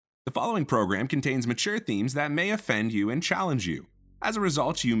The following program contains mature themes that may offend you and challenge you. As a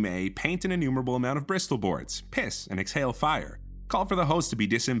result, you may paint an innumerable amount of Bristol boards, piss and exhale fire, call for the host to be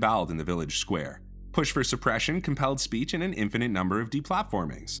disemboweled in the village square, push for suppression, compelled speech, and an infinite number of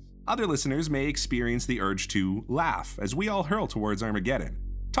deplatformings. Other listeners may experience the urge to laugh as we all hurl towards Armageddon,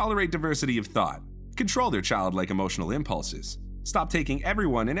 tolerate diversity of thought, control their childlike emotional impulses, stop taking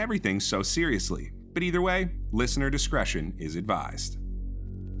everyone and everything so seriously. But either way, listener discretion is advised.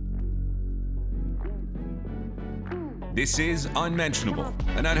 This is Unmentionable,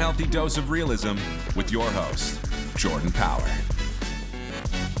 an unhealthy dose of realism with your host, Jordan Power.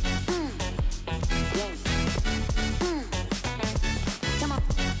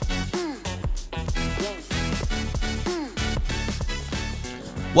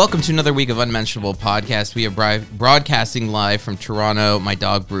 Welcome to another week of Unmentionable Podcast. We are broadcasting live from Toronto. My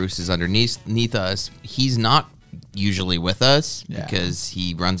dog Bruce is underneath us. He's not usually with us because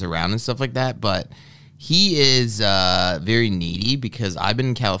he runs around and stuff like that, but he is very needy because I've been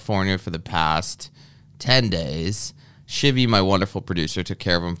in California for the past 10 days. Shivy, my wonderful producer, took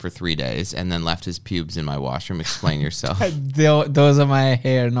care of him for 3 days and then left his pubes in my washroom. Explain yourself. Those are my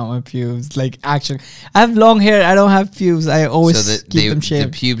hair, not my pubes. Like, actually, I have long hair. I don't have pubes. I always keep them shaved.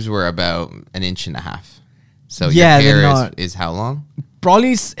 The pubes were about 1.5 inches. So your hair is how long?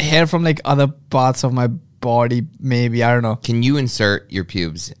 Probably hair from like other parts of my body, maybe. I don't know. Can you insert your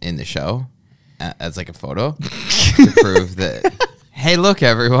pubes in the show as like a photo to prove that, hey, look,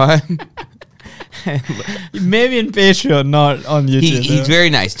 everyone. Maybe in Patreon, not on YouTube. He's very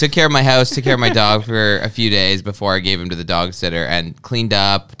nice. Took care of my house, took care of my dog for a few days before I gave him to the dog sitter and cleaned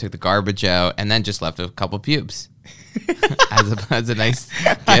up, took the garbage out, and then just left a couple pubes as a nice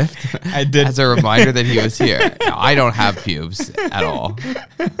gift. I did. As a reminder that he was here. No, I don't have pubes at all.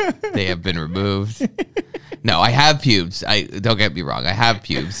 They have been removed. No, I have pubes. Don't get me wrong. I have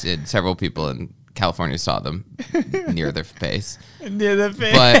pubes, and several people in California saw them near their face. And they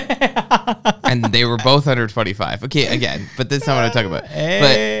were both under 25. Okay, again, but that's not what I'm talking about.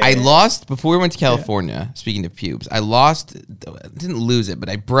 But I lost, before we went to California, speaking of pubes, didn't lose it, but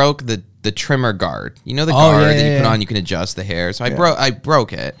I broke the trimmer guard. You know the guard that you put on, you can adjust the hair. So I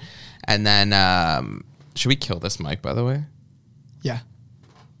broke it. And then, should we kill this mic, by the way? Yeah.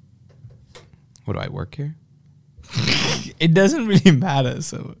 What do I work here? It doesn't really matter,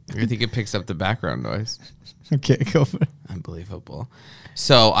 so I think it picks up the background noise. Okay, go for it. Unbelievable.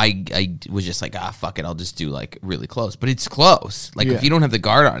 So I was just like, fuck it, I'll just do like really close. But it's close. Like if you don't have the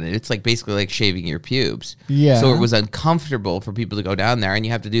guard on it, it's like basically like shaving your pubes. Yeah. So it was uncomfortable for people to go down there, and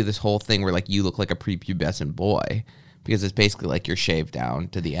you have to do this whole thing where like you look like a prepubescent boy because it's basically like you're shaved down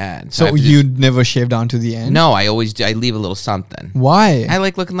to the end. So you never shave down to the end? No, I always do. I leave a little something. Why? I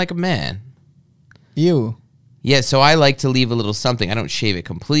like looking like a man. Ew. Yeah, so I like to leave a little something. I don't shave it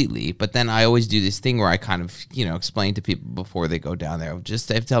completely, but then I always do this thing where I kind of, explain to people before they go down there.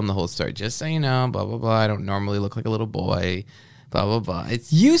 I tell them the whole story, just so you know, blah, blah, blah. I don't normally look like a little boy, blah, blah, blah.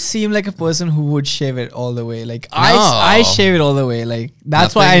 You seem like a person who would shave it all the way. Like, I shave it all the way. Like,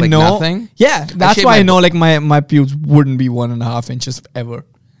 that's why I know. Nothing? Yeah, that's why I know, like, my pubes wouldn't be 1.5 inches ever.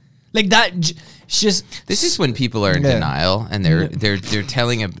 Like that, just this is when people are in denial and they're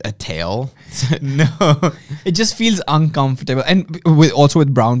telling a tale. No, it just feels uncomfortable. And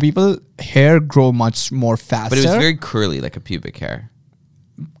with brown people, hair grow much more faster. But it was very curly, like a pubic hair.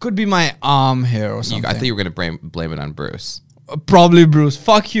 Could be my arm hair or something. I thought you were gonna blame it on Bruce. Probably Bruce.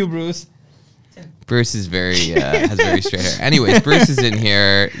 Fuck you, Bruce. Bruce is has very straight hair. Anyways, Bruce is in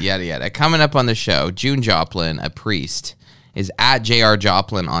here. Yada yada. Coming up on the show, June Joplin, a priest, is at JR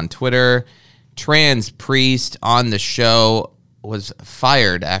Joplin on Twitter. Trans priest on the show was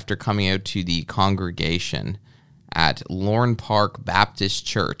fired after coming out to the congregation at Lorne Park Baptist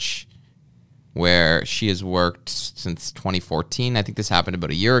Church, where she has worked since 2014. I think this happened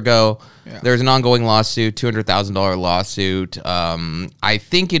about a year ago. Yeah. There's an ongoing lawsuit, $200,000 lawsuit. I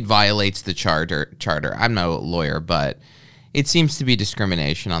think it violates the charter. I'm no lawyer, but it seems to be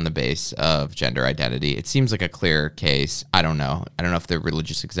discrimination on the base of gender identity. It seems like a clear case. I don't know. I don't know if the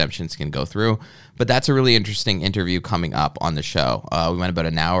religious exemptions can go through, but that's a really interesting interview coming up on the show. We went about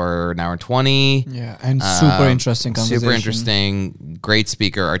an hour and 20. Yeah, and super interesting conversation. Super interesting. Great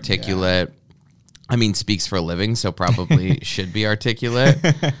speaker, articulate. Yeah. I mean, speaks for a living, so probably should be articulate.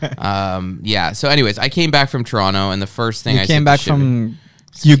 So anyways, I came back from Toronto, and the first thing you came back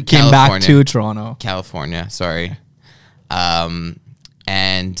to Toronto. California, sorry. I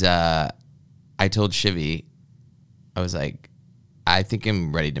told Shivy, I was like, I think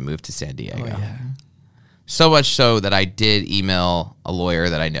I'm ready to move to San Diego. Oh, yeah. So much so that I did email a lawyer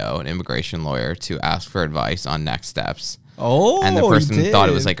that I know, an immigration lawyer, to ask for advice on next steps. Oh, and the person you thought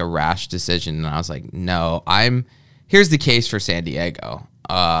it was did. like a rash decision. And I was like, no, here's the case for San Diego.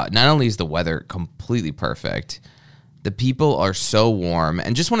 Not only is the weather completely perfect, the people are so warm.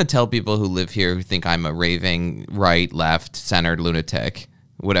 And just want to tell people who live here who think I'm a raving right, left, centered lunatic,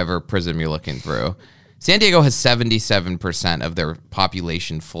 whatever prism you're looking through. San Diego has 77% of their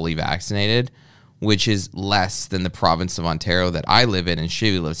population fully vaccinated, which is less than the province of Ontario that I live in and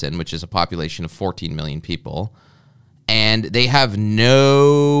Shivi lives in, which is a population of 14 million people. And they have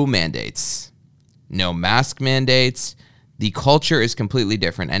no mandates, no mask mandates. The culture is completely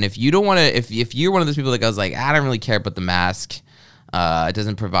different. And if you don't want to, if you're one of those people that goes like, I don't really care about the mask, it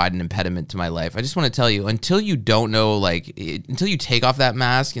doesn't provide an impediment to my life. I just want to tell you, until you don't know, until you take off that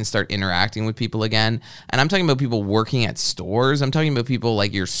mask and start interacting with people again, and I'm talking about people working at stores, I'm talking about people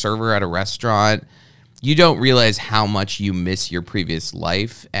like your server at a restaurant, you don't realize how much you miss your previous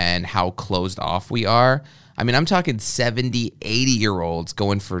life and how closed off we are. I mean, I'm talking 70, 80-year-olds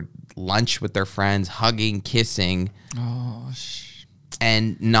going for lunch with their friends, hugging, kissing,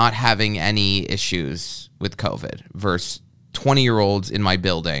 and not having any issues with COVID versus 20-year-olds in my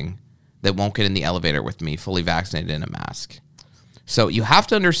building that won't get in the elevator with me, fully vaccinated in a mask. So you have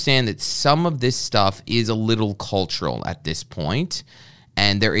to understand that some of this stuff is a little cultural at this point,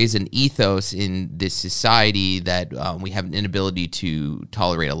 and there is an ethos in this society that we have an inability to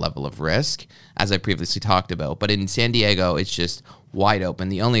tolerate a level of risk, as I previously talked about. But in San Diego, it's just wide open.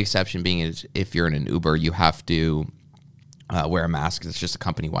 The only exception being is if you're in an Uber, you have to wear a mask. It's just a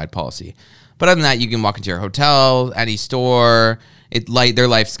company-wide policy. But other than that, you can walk into your hotel, any store. Their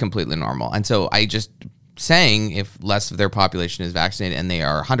life's completely normal. And so I just saying, if less of their population is vaccinated and they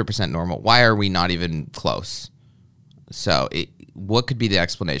are 100% normal, why are we not even close? So what could be the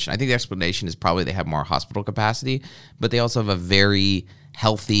explanation? I think the explanation is probably they have more hospital capacity, but they also have a very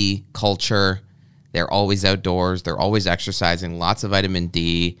healthy culture. They're always outdoors. They're always exercising, lots of vitamin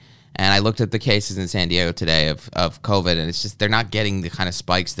D. And I looked at the cases in San Diego today of COVID, and it's just they're not getting the kind of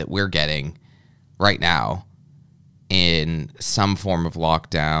spikes that we're getting right now in some form of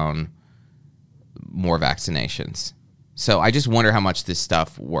lockdown, more vaccinations. So I just wonder how much this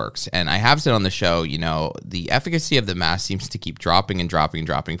stuff works. And I have said on the show, the efficacy of the mask seems to keep dropping and dropping and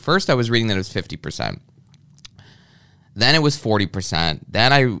dropping. First, I was reading that it was 50%. Then it was 40%.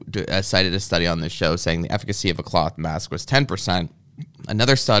 Then I cited a study on this show saying the efficacy of a cloth mask was 10%.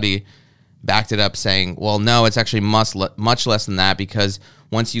 Another study backed it up saying, well, no, it's actually much less than that, because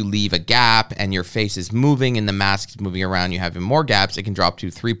once you leave a gap and your face is moving and the mask is moving around, you have more gaps, it can drop to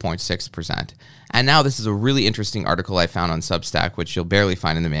 3.6%. And now this is a really interesting article I found on Substack, which you'll barely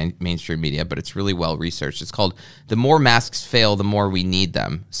find in the mainstream media, but it's really well researched. It's called "The More Masks Fail, the More We Need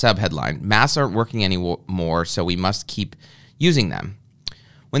Them." Subheadline: Masks aren't working anymore, so we must keep using them.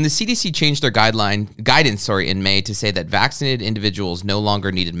 When the CDC changed their guidance in May to say that vaccinated individuals no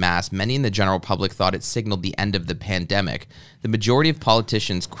longer needed masks, many in the general public thought it signaled the end of the pandemic. The majority of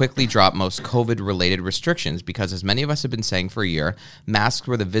politicians quickly dropped most COVID-related restrictions because, as many of us have been saying for a year, masks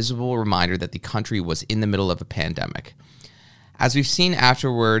were the visible reminder that the country was in the middle of a pandemic. As we've seen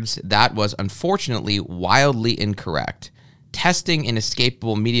afterwards, that was unfortunately wildly incorrect. Testing,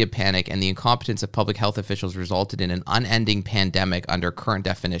 inescapable media panic, and the incompetence of public health officials resulted in an unending pandemic under current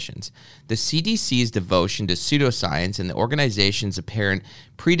definitions. The CDC's devotion to pseudoscience and the organization's apparent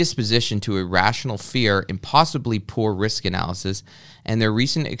predisposition to irrational fear, impossibly poor risk analysis, and their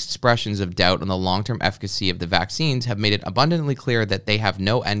recent expressions of doubt on the long-term efficacy of the vaccines have made it abundantly clear that they have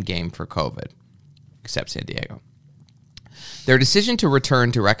no endgame for COVID, except San Diego. Their decision to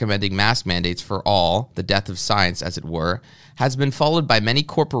return to recommending mask mandates for all, the death of science as it were, has been followed by many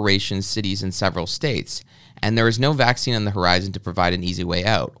corporations, cities, and several states, and there is no vaccine on the horizon to provide an easy way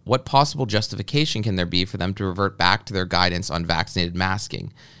out. What possible justification can there be for them to revert back to their guidance on vaccinated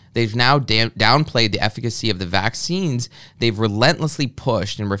masking? They've now downplayed the efficacy of the vaccines they've relentlessly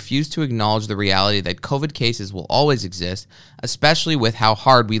pushed and refused to acknowledge the reality that COVID cases will always exist, especially with how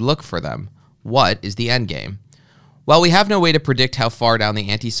hard we look for them. What is the end game? While we have no way to predict how far down the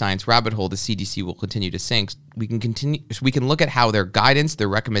anti-science rabbit hole the CDC will continue to sink, we can look at how their guidance, their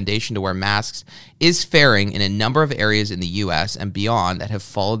recommendation to wear masks, is faring in a number of areas in the U.S. and beyond that have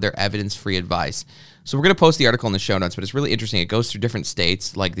followed their evidence-free advice. So we're going to post the article in the show notes, but it's really interesting. It goes through different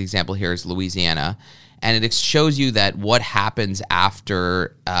states, like the example here is Louisiana, and it shows you that what happens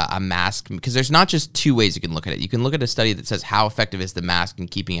after a mask, because there's not just two ways you can look at it. You can look at a study that says how effective is the mask in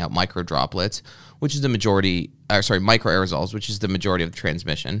keeping out micro droplets, which is the majority, microaerosols, which is the majority of the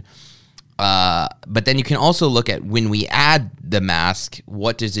transmission. But then you can also look at when we add the mask,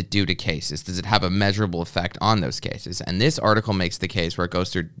 what does it do to cases? Does it have a measurable effect on those cases? And this article makes the case where it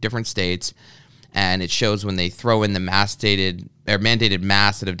goes through different states and it shows when they throw in the mandated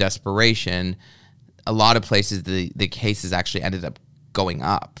mask out of desperation, a lot of places the cases actually ended up going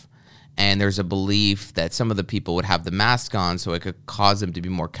up. And there's a belief that some of the people would have the mask on so it could cause them to be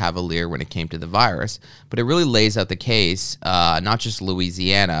more cavalier when it came to the virus. But it really lays out the case, not just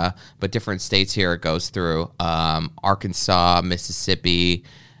Louisiana, but different states here it goes through, Arkansas, Mississippi,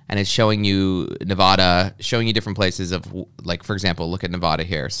 and it's showing you Nevada, showing you different places of, like, for example, look at Nevada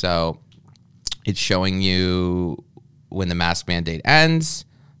here. So it's showing you when the mask mandate ends,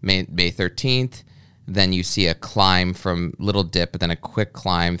 May 13th. Then you see a climb from little dip, but then a quick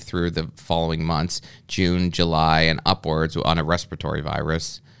climb through the following months, June, July, and upwards on a respiratory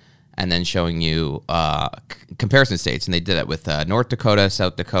virus. And then showing you comparison states. And they did it with North Dakota,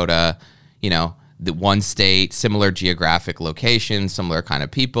 South Dakota, the one state, similar geographic location, similar kind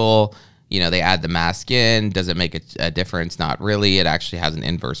of people. They add the mask in. Does it make a difference? Not really. It actually has an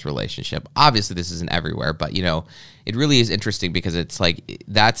inverse relationship. Obviously, this isn't everywhere, but, it really is interesting because it's like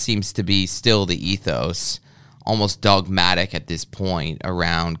that seems to be still the ethos, almost dogmatic at this point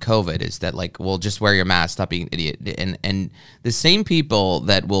around COVID, is that, like, well, just wear your mask, stop being an idiot. And the same people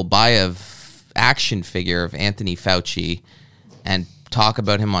that will buy a action figure of Anthony Fauci and talk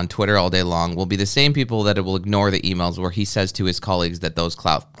about him on Twitter all day long will be the same people that will ignore the emails where he says to his colleagues that those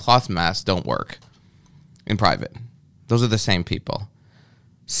cloth masks don't work in private. Those are the same people.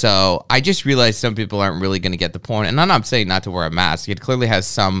 So I just realized some people aren't really going to get the point. And I'm not saying not to wear a mask. It clearly has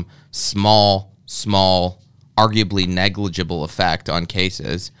some small, arguably negligible effect on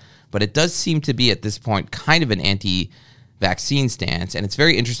cases. But it does seem to be at this point kind of an anti-vaccine stance. And it's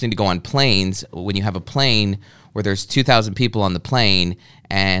very interesting to go on planes when you have a plane where there's 2,000 people on the plane,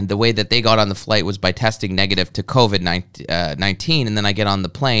 and the way that they got on the flight was by testing negative to COVID-19, and then I get on the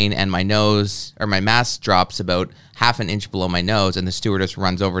plane, and my mask drops about half an inch below my nose, and the stewardess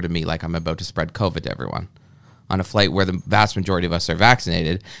runs over to me like I'm about to spread COVID to everyone. On a flight where the vast majority of us are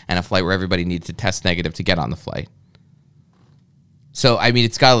vaccinated, and a flight where everybody needs to test negative to get on the flight. So,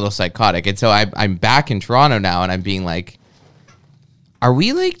 it's got a little psychotic, and so I'm back in Toronto now, and I'm being like, are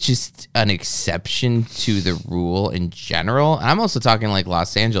we like just an exception to the rule in general? And I'm also talking like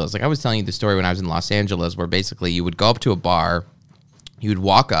Los Angeles. Like I was telling you the story when I was in Los Angeles where basically you would go up to a bar, you would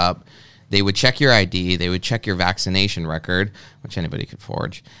walk up, they would check your ID, they would check your vaccination record, which anybody could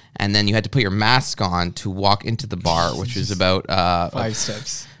forge, and then you had to put your mask on to walk into the bar, which was about 5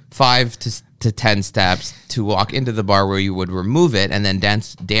 steps. 5 to 10 steps to walk into the bar where you would remove it and then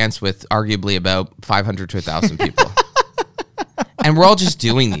dance with arguably about 500 to 1,000 people. And we're all just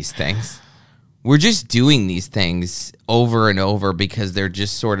doing these things. We're just doing these things over and over because they're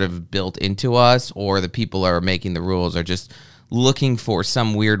just sort of built into us, or the people who are making the rules are just looking for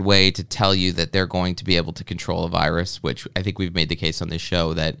some weird way to tell you that they're going to be able to control a virus, which I think we've made the case on this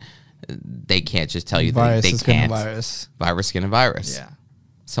show that they can't just tell you that they can't. Virus, skin, and virus. Yeah.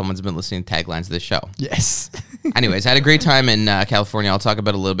 Someone's been listening to taglines of this show. Yes. Anyways, I had a great time in California. I'll talk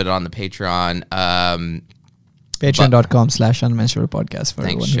about it a little bit on the Patreon. Patreon.com/unmentionable podcast for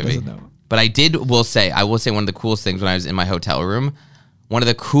everyone who doesn't know. But I will say one of the coolest things when I was in my hotel room, one of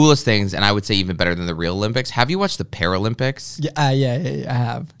the coolest things, and I would say even better than the real Olympics. Have you watched the Paralympics? Yeah, I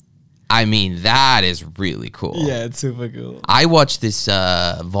have. That is really cool. Yeah, it's super cool. I watched this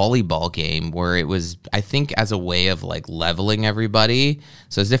volleyball game where it was, I think, as a way of like leveling everybody.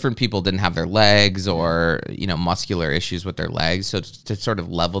 So as different people didn't have their legs or, muscular issues with their legs. So to sort of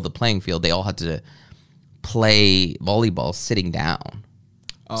level the playing field, they all had to play volleyball sitting down.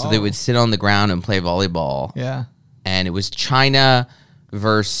 So they would sit on the ground and play volleyball. Yeah. And it was China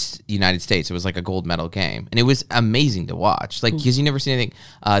versus United States. It was like a gold medal game. And it was amazing to watch. Like, because you never see anything.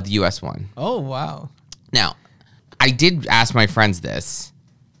 The U.S. won. Oh, wow. Now, I did ask my friends this,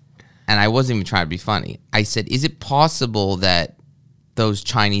 and I wasn't even trying to be funny. I said, is it possible that those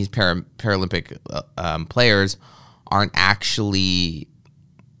Chinese Paralympic players aren't actually...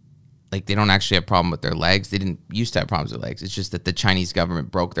 like, they don't actually have a problem with their legs. They didn't used to have problems with legs. It's just that the Chinese government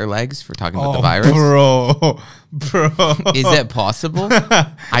broke their legs for talking about the virus. Bro. Is that possible?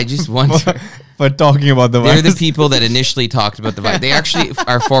 I just wonder. For talking about the virus. They're the people that initially talked about the virus. They actually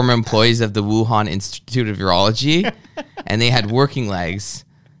are former employees of the Wuhan Institute of Virology, and they had working legs.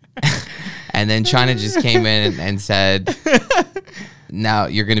 And then China just came in and said... now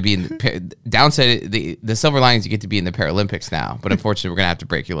you're going to be in the downside. The silver lining is you get to be in the Paralympics now, but unfortunately we're going to have to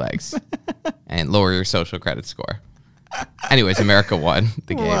break your legs and lower your social credit score. Anyways, America won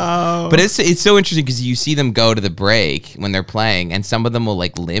the game. Wow. But it's so interesting because you see them go to the break when they're playing, and some of them will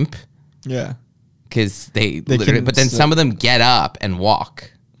like limp. Yeah. Because they literally, but then some of them get up and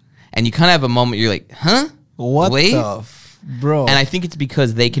walk, and you kind of have a moment. You're like, huh? What? Wait, bro. And I think it's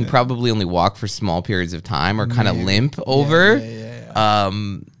because they can probably only walk for small periods of time or kind of limp over.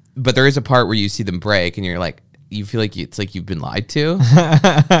 But there is a part where you see them break and you're like, you feel like it's like you've been lied to.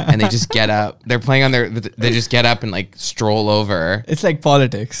 And they just get up. They're playing on they just get up and like stroll over. It's like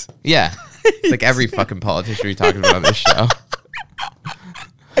politics. Yeah. It's like every fucking politician we talking about on this show.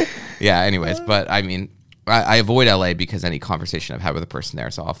 Yeah, anyways. But I mean, I avoid LA because any conversation I've had with a person there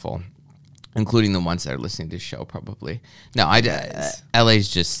is awful, including the ones that are listening to this show probably. No, LA's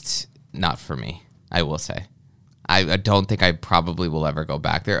just not for me, I will say. I don't think I probably will ever go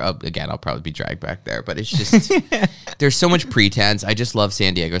back there. Again, I'll probably be dragged back there, but it's just, there's so much pretense. I just love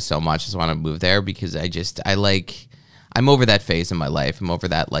San Diego so much. I just want to move there because I'm over that phase in my life. I'm over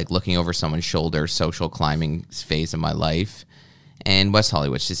that, like, looking over someone's shoulder, social climbing phase in my life. And West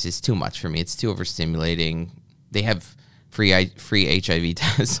Hollywood just is too much for me. It's too overstimulating. They have free HIV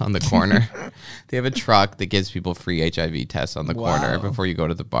tests on the corner. They have a truck that gives people free HIV tests on the corner before you go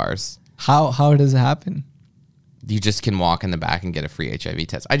to the bars. How does it happen? You just can walk in the back and get a free HIV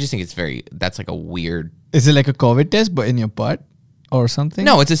test. I just think that's like a weird... Is it like a COVID test, but in your butt or something?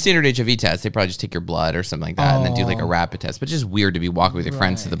 No, it's a standard HIV test. They probably just take your blood or something like that and then do like a rapid test. But it's just weird to be walking with your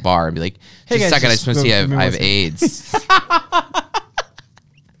friends to the bar and be like, hey just guys, a second, I just want to see I have AIDS.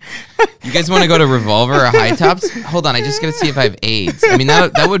 You guys want to go to Revolver or High Tops? Hold on, I just got to see if I have AIDS. I mean,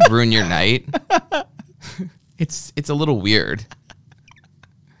 that would ruin your night. It's a little weird.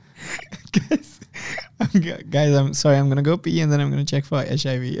 Guys, I'm sorry. I'm gonna go pee and then I'm gonna check for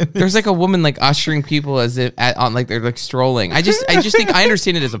HIV. There's like a woman like ushering people as if on like they're like strolling. I just think I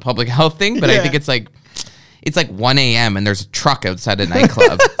understand it as a public health thing, but I think it's like 1 a.m. and there's a truck outside a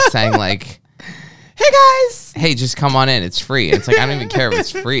nightclub saying like, "Hey guys, hey, just come on in. It's free." And it's like I don't even care if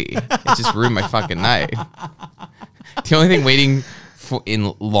it's free. It just ruined my fucking night. The only thing waiting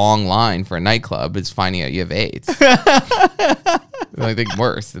in long line for a nightclub is finding out you have AIDS. The only thing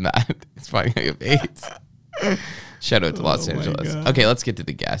worse than that is finding out you have AIDS. Shout out to Los Angeles. Okay, let's get to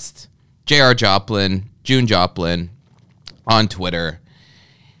the guest. J.R. Joplin, June Joplin, on Twitter.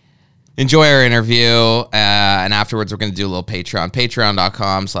 Enjoy our interview, and afterwards we're going to do a little Patreon.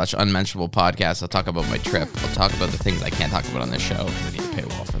 Patreon.com/unmentionable podcast. I'll talk about my trip. I'll talk about the things I can't talk about on this show because I need to pay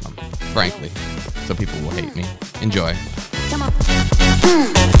well for them, frankly. So people will hate me. Enjoy. Come on.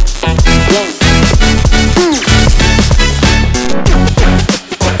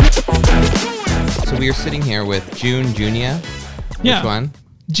 So we are sitting here with June Junia. Yeah. Which one?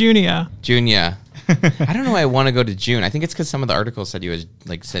 Junia. I don't know why I want to go to June. I think it's because some of the articles said you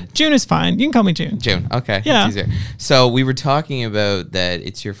said June is fine. You can call me June. June. Okay. Yeah. It's easier. So we were talking about that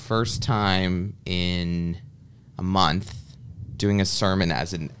it's your first time in a month doing a sermon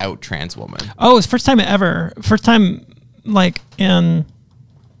as an out trans woman. Oh, it's first time ever. First time like in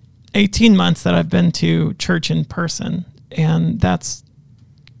 18 months that I've been to church in person. And that's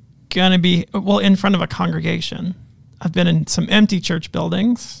going to be, well, in front of a congregation. I've been in some empty church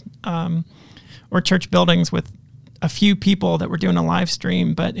buildings, or church buildings with a few people that were doing a live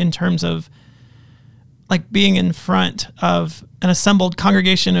stream. But in terms of like being in front of an assembled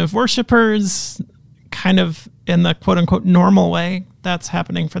congregation of worshipers, kind of in the quote unquote normal way, that's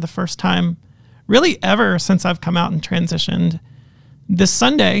happening for the first time really ever since I've come out and transitioned this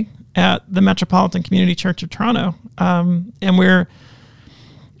Sunday at the Metropolitan Community Church of Toronto. And we're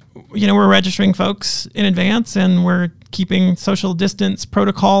registering folks in advance and we're keeping social distance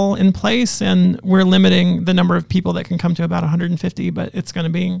protocol in place and we're limiting the number of people that can come to about 150, but it's going to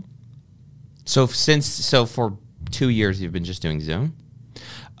be. So for 2 years, you've been just doing Zoom?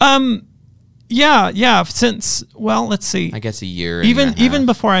 Yeah. Since, well, let's see. I guess a year. Even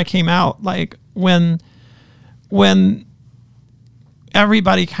before I came out, like when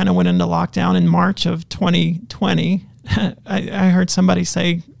everybody kind of went into lockdown in March of 2020, I heard somebody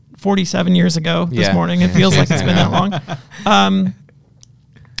say 47 years ago this morning. It feels like it's been that long.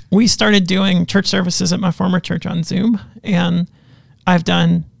 We started doing church services at my former church on Zoom, and I've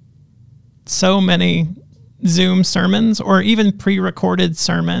done so many Zoom sermons or even pre-recorded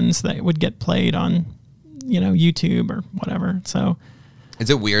sermons that would get played on, YouTube or whatever. So is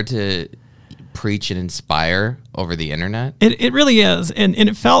it weird to preach and inspire over the internet? It really is. And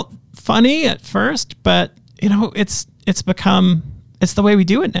it felt funny at first, but it's become, it's the way we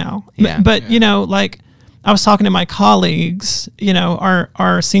do it now. Yeah. But like I was talking to my colleagues,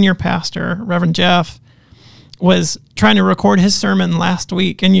 our senior pastor, Reverend Jeff, was trying to record his sermon last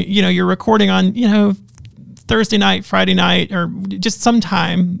week. And you're recording on, Thursday night, Friday night, or just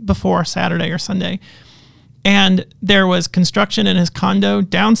sometime before Saturday or Sunday. And there was construction in his condo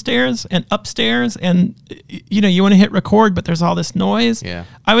downstairs and upstairs. And, you want to hit record, but there's all this noise. Yeah.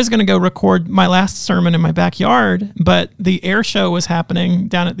 I was going to go record my last sermon in my backyard, but the air show was happening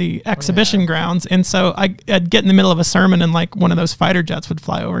down at the exhibition grounds. And so I'd get in the middle of a sermon and like one of those fighter jets would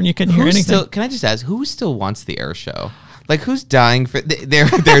fly over and you couldn't hear anything. Can I just ask, who still wants the air show? Like, who's dying for...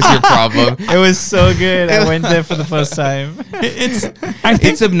 There's your problem. It was so good. I went there for the first time.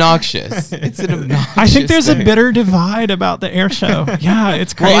 It's obnoxious. It's an obnoxious I think there's thing. a bitter divide about the air show. Yeah,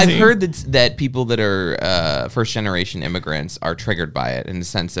 it's crazy. Well, I've heard that people that are first-generation immigrants are triggered by it in the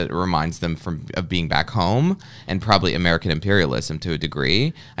sense that it reminds them of being back home and probably American imperialism to a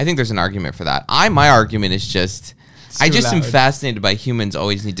degree. I think there's an argument for that. My argument is just... I just am fascinated by humans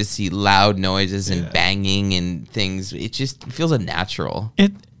always need to see loud noises and banging and things. It just feels unnatural.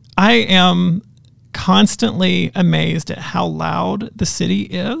 I am constantly amazed at how loud the city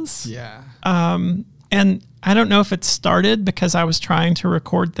is. Yeah. And I don't know if it started because I was trying to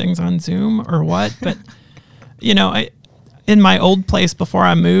record things on Zoom or what, but in my old place before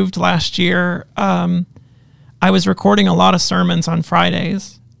I moved last year, I was recording a lot of sermons on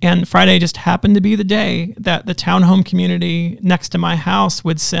Fridays. And Friday just happened to be the day that the townhome community next to my house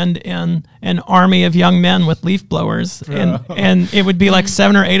would send in an army of young men with leaf blowers. And it would be like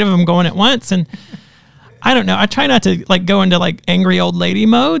 7 or 8 of them going at once. And I don't know. I try not to like go into like angry old lady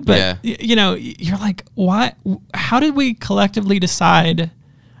mode, but you're like, what? How did we collectively decide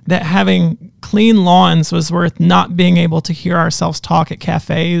that having clean lawns was worth not being able to hear ourselves talk at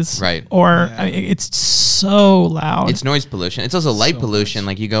cafes? Right. Or it's so loud. It's noise pollution. It's also light pollution.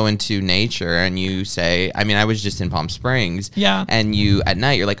 Like you go into nature and you say, I was just in Palm Springs. Yeah. And at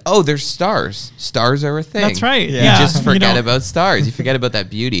night, you're like, oh, there's stars. Stars are a thing. That's right. You just forget about stars. You forget about that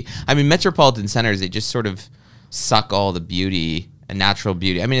beauty. Metropolitan centers, they just sort of suck all the beauty and natural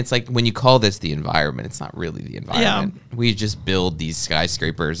beauty. It's like when you call this the environment, it's not really the environment. Yeah. We just build these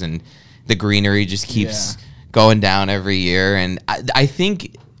skyscrapers and the greenery just keeps going down every year. And I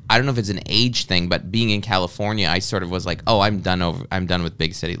think, I don't know if it's an age thing, but being in California, I sort of was like, oh, I'm done with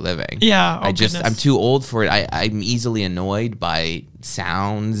big city living. Yeah. I'm too old for it. I'm easily annoyed by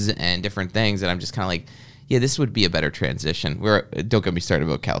sounds and different things. And I'm just kind of like, yeah, this would be a better transition. Don't get me started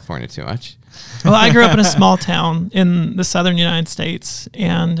about California too much. Well, I grew up in a small town in the southern United States,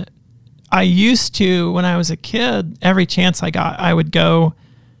 and I used to, when I was a kid, every chance I got, I would go,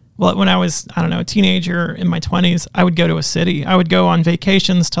 when I was, a teenager in my 20s, I would go to a city. I would go on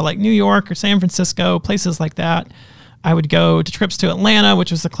vacations to like New York or San Francisco, places like that. I would go to trips to Atlanta,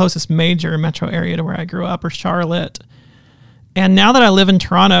 which was the closest major metro area to where I grew up, or Charlotte. And now that I live in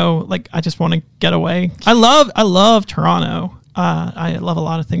Toronto, like I just want to get away. I love Toronto. I love a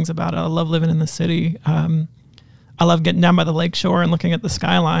lot of things about it. I love living in the city. I love getting down by the lakeshore and looking at the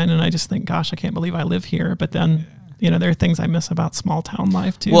skyline. And I just think, gosh, I can't believe I live here. But then, there are things I miss about small town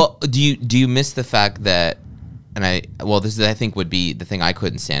life too. Well, do you miss the fact that, this I think would be the thing I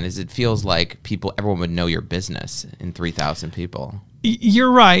couldn't stand, is it feels like everyone would know your business in 3,000 people.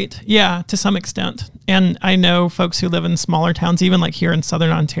 You're right. Yeah, to some extent. And I know folks who live in smaller towns, even like here in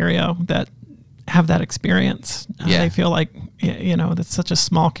Southern Ontario, that have that experience. They feel like, that's such a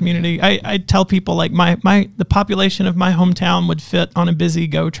small community. I tell people like the population of my hometown would fit on a busy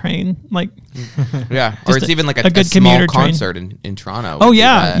GO train. Like, yeah. Or it's even like a good small commuter concert in Toronto. Oh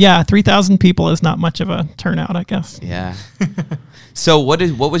yeah. Yeah. 3,000 people is not much of a turnout, I guess. Yeah. So what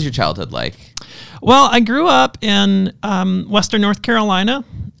was your childhood like? Well, I grew up in Western North Carolina,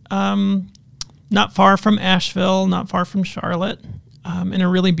 not far from Asheville, not far from Charlotte, in a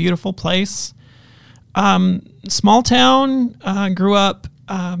really beautiful place. Small town, grew up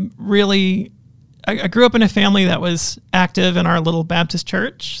really... I grew up in a family that was active in our little Baptist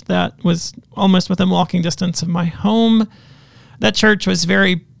church that was almost within walking distance of my home. That church was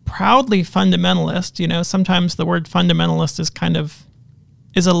very proudly fundamentalist. Sometimes the word fundamentalist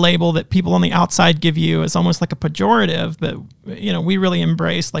is a label that people on the outside give you as almost like a pejorative, but we really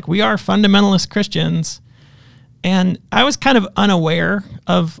embrace, like, we are fundamentalist Christians. And I was kind of unaware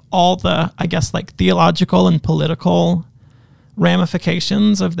of all the, I guess, like theological and political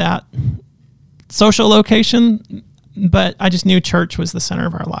ramifications of that social location, but I just knew church was the center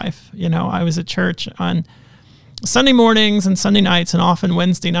of our life. I was at church on Sunday mornings and Sunday nights and often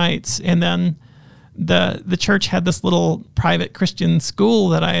Wednesday nights, and then the church had this little private Christian school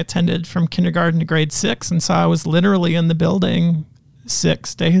that I attended from kindergarten to grade 6, and so I was literally in the building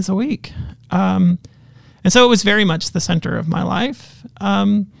 6 days a week. And so it was very much the center of my life.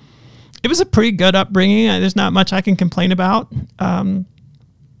 It was a pretty good upbringing. There's not much I can complain about.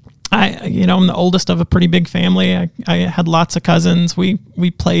 I'm the oldest of a pretty big family. I had lots of cousins. We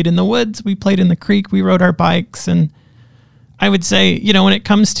played in the woods. We played in the creek. We rode our bikes. And I would say, when it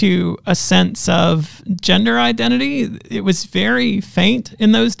comes to a sense of gender identity, it was very faint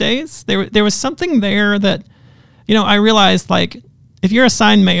in those days. There was something there that, I realized, like, if you're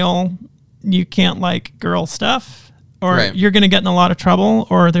assigned male, you can't like girl stuff, or Right. you're going to get in a lot of trouble,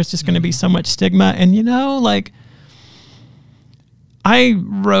 or there's just going to be so much stigma. And, like, I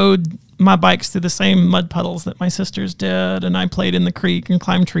rode my bikes through the same mud puddles that my sisters did, and I played in the creek and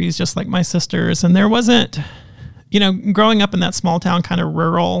climbed trees just like my sisters. And there wasn't, growing up in that small town kind of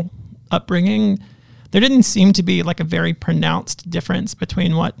rural upbringing, there didn't seem to be like a very pronounced difference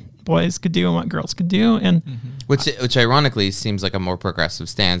between what boys could do and what girls could do. And which ironically seems like a more progressive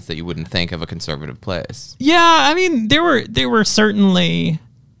stance that you wouldn't think of a conservative place. yeah, I mean, there were certainly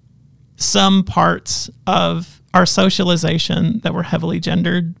some parts of our socialization that were heavily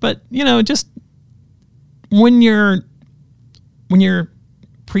gendered, but just when you're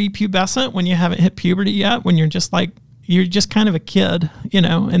prepubescent, when you haven't hit puberty yet, when you're just kind of a kid,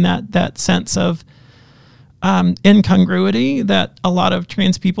 and that sense of incongruity that a lot of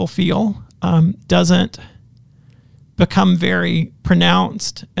trans people feel doesn't become very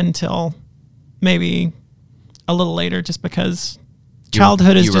pronounced until maybe a little later, just because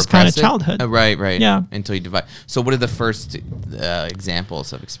childhood is just kind of childhood. Right. Yeah. Until you divide. So what are the first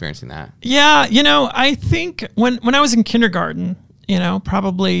examples of experiencing that? Yeah, I think when I was in kindergarten,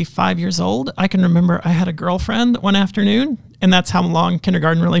 probably 5 years old, I can remember I had a girlfriend one afternoon, and that's how long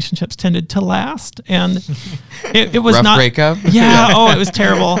kindergarten relationships tended to last. And it was Rough not breakup? Yeah, it was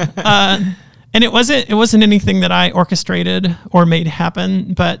terrible. And it wasn't anything that I orchestrated or made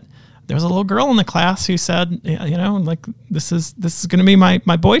happen, but there was a little girl in the class who said, like, this is going to be my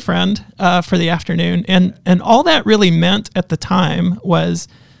boyfriend for the afternoon. And all that really meant at the time was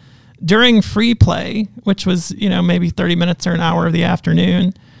during free play, which was, maybe 30 minutes or an hour of the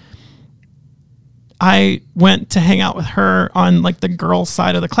afternoon, I went to hang out with her on like the girls'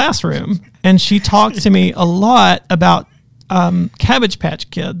 side of the classroom. And she talked to me a lot about Cabbage Patch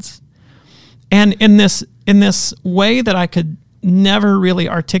Kids. And in this way that I could never really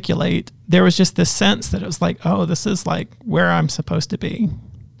articulate, there was just this sense that it was like, oh, this is like where I'm supposed to be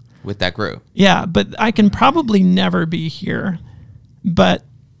With that group. Yeah, but I can probably never be here, but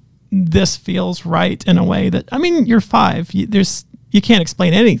this feels right in a way that, I mean, you're 5, you can't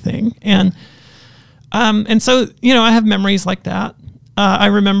explain anything. And so, I have memories like that. I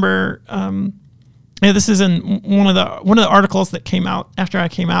remember, this is in one of the articles that came out after I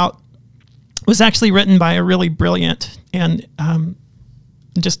came out, was actually written by a really brilliant and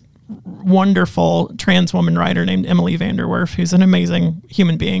just wonderful trans woman writer named Emily Vanderwerf, who's an amazing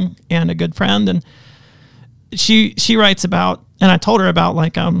human being and a good friend. And she writes about, and I told her about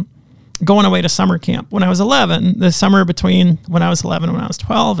like going away to summer camp when I was 11, the summer between when I was 11 and when I was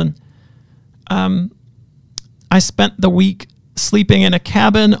 12. And I spent the week sleeping in a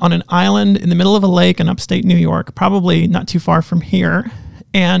cabin on an island in the middle of a lake in upstate New York, probably not too far from here.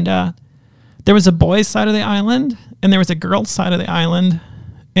 And there was a boys' side of the island and there was a girls' side of the island.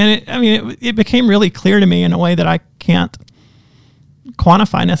 And it became really clear to me in a way that I can't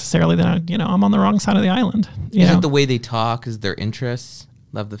quantify necessarily that I'm on the wrong side of the island. Is it the way they talk? Is their interests?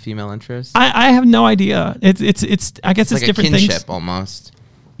 Love the female interests? I have no idea. It's I guess it's like different a kinship things. Almost.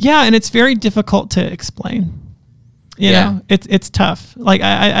 Yeah, and it's very difficult to explain. You know, it's tough. Like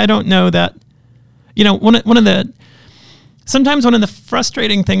I don't know that. Sometimes one of the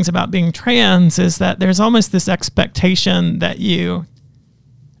frustrating things about being trans is that there's almost this expectation that you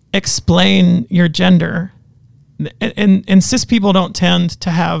explain your gender, and cis people don't tend to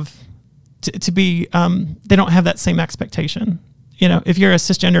have to be they don't have that same expectation. If you're a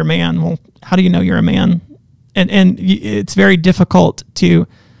cisgender man, well, how do you know you're a man? And it's very difficult to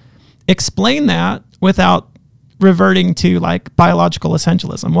explain that without reverting to like biological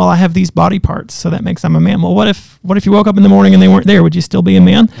essentialism. Well, I have these body parts, so that makes I'm a man. Well, what if you woke up in the morning and they weren't there? Would you still be a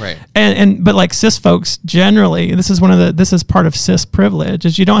man? Right. But like cis folks generally, this is part of cis privilege,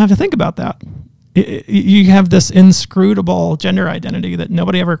 is you don't have to think about that. You have this inscrutable gender identity that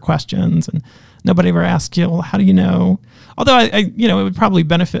nobody ever questions, and nobody ever asks you, well, how do you know? Although it would probably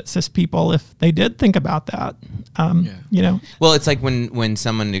benefit cis people if they did think about that. Well, it's like when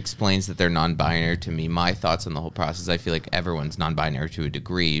someone explains that they're non-binary to me, my thoughts on the whole process, I feel like everyone's non-binary to a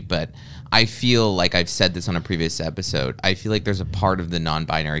degree, but I feel like I've said this on a previous episode. I feel like there's a part of the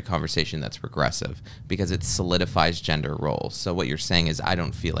non-binary conversation that's regressive because it solidifies gender roles. So what you're saying is I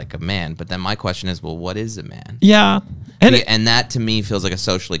don't feel like a man, but then my question is, well, what is a man? Yeah. And that to me feels like a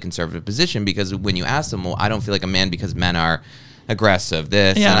socially conservative position because when you ask them, well, I don't feel like a man because men are aggressive,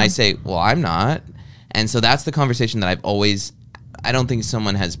 this. Yeah. And I say, well, I'm not. And so that's the conversation that I don't think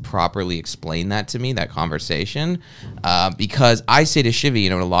someone has properly explained that to me, that conversation, because I say to Shivy,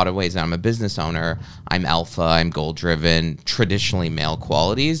 in a lot of ways, I'm a business owner, I'm alpha, I'm goal-driven, traditionally male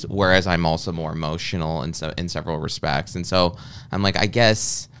qualities, whereas I'm also more emotional in several respects. And so I'm like, I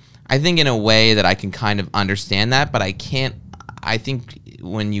think in a way that I can kind of understand that, but I think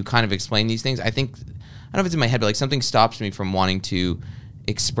when you kind of explain these things, I don't know if it's in my head, but like something stops me from wanting to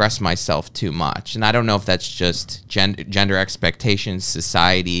express myself too much. And I don't know if that's just gender expectations,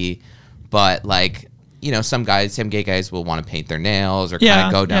 society, but like, some gay guys will want to paint their nails or kind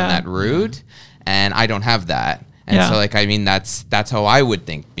of go down that route. And I don't have that. And so like, I mean, that's how I would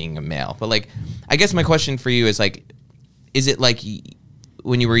think being a male. But like, I guess my question for you is like, is it like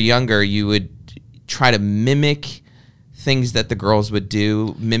when you were younger, you would try to mimic things that the girls would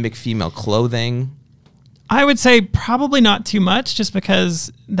do, mimic female clothing? I would say probably not too much, just because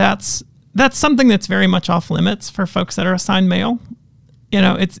that's something that's very much off limits for folks that are assigned male.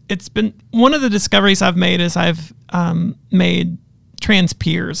 It's been one of the discoveries I've made is I've made trans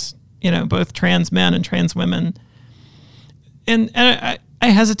peers, both trans men and trans women. And I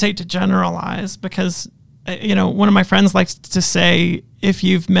hesitate to generalize because, one of my friends likes to say, if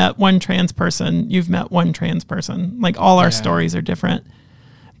you've met one trans person, you've met one trans person. Like all our stories are different.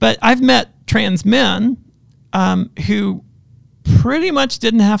 But I've met trans men who pretty much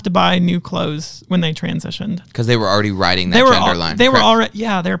didn't have to buy new clothes when they transitioned. Because they were already riding that gender line. They were already,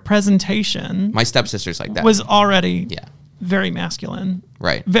 their presentation. My stepsister's like that. Was already very masculine.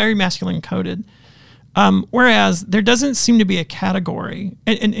 Right. Very masculine coded. Whereas there doesn't seem to be a category.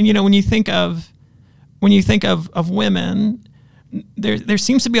 And when you think of women, there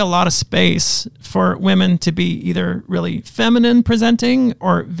seems to be a lot of space for women to be either really feminine presenting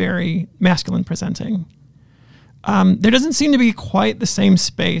or very masculine presenting. There doesn't seem to be quite the same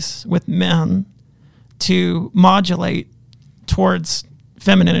space with men to modulate towards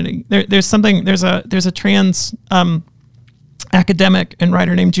femininity. There's a trans academic and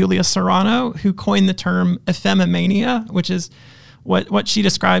writer named Julia Serrano who coined the term ephemomania, which is what she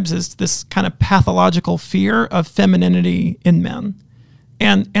describes as this kind of pathological fear of femininity in men.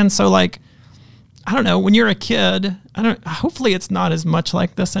 And so like, I don't know, when you're a kid, hopefully it's not as much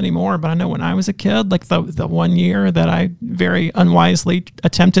like this anymore, but I know when I was a kid, like the 1 year that I very unwisely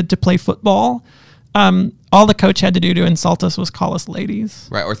attempted to play football, all the coach had to do to insult us was call us ladies.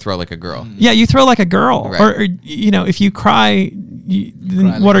 Right, or throw like a girl. Yeah, you throw like a girl. Right. Or if you cry,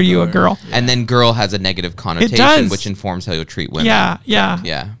 then what are you, a girl? And then girl has a negative connotation, which informs how you treat women.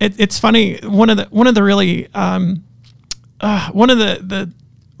 Yeah. It's funny. One of the really the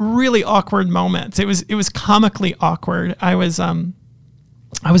really awkward moments. It was comically awkward. I was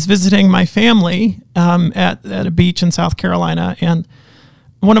visiting my family at a beach in South Carolina, and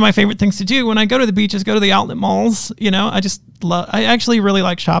one of my favorite things to do when I go to the beach is go to the outlet malls. I actually really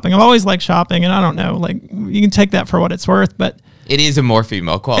like shopping. I've always liked shopping, and I don't know, like you can take that for what it's worth, but it is a more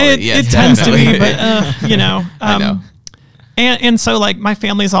female quality. It tends to be, but I know. And so like my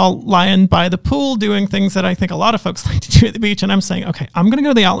family's all lying by the pool doing things that I think a lot of folks like to do at the beach. And I'm saying, okay, I'm going to go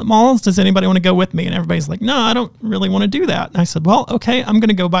to the outlet malls. Does anybody want to go with me? And everybody's like, no, I don't really want to do that. And I said, well, okay, I'm going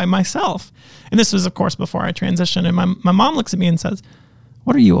to go by myself. And this was, of course, before I transitioned. And my mom looks at me and says,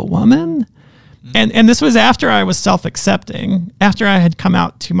 what are you, a woman? And this was after I was self-accepting, after I had come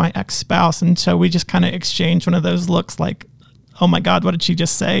out to my ex-spouse. And so we just kind of exchanged one of those looks like, oh my God, what did she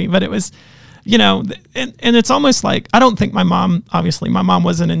just say? But it was, and it's almost like, I don't think my mom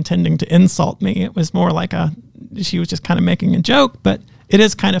wasn't intending to insult me. It was more like she was just kind of making a joke, but it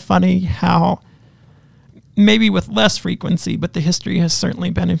is kind of funny how maybe with less frequency, but the history has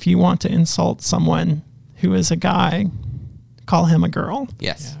certainly been, if you want to insult someone who is a guy, call him a girl.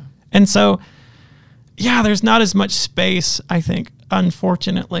 Yes. Yeah. And so, there's not as much space, I think,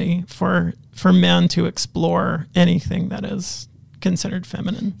 unfortunately, for men to explore anything that is considered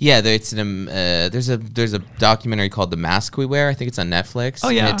feminine. Yeah, there's a documentary called The Mask We Wear. I think it's on Netflix. Oh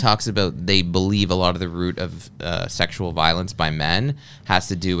yeah. And it talks about, they believe a lot of the root of sexual violence by men has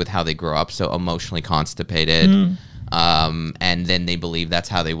to do with how they grow up, so emotionally constipated. And then they believe that's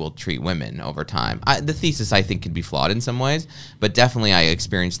how they will treat women over time. The thesis, I think, could be flawed in some ways, but definitely I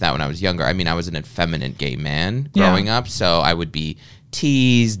experienced that when I was younger. I mean, I was an effeminate gay man growing up, so I would be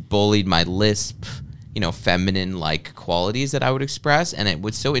teased, bullied, my lisp, feminine-like qualities that I would express. And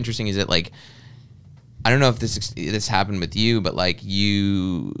what's so interesting is that, like, I don't know if this happened with you, but, like,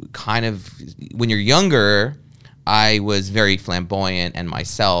 you kind of, when you're younger, I was very flamboyant and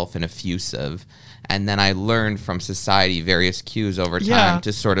myself and effusive. And then I learned from society various cues over time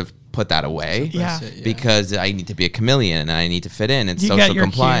to sort of put that away. Yeah. Because I need to be a chameleon and I need to fit in and You got social your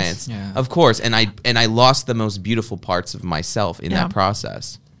compliance. cues. Yeah. Of course. And I lost the most beautiful parts of myself in that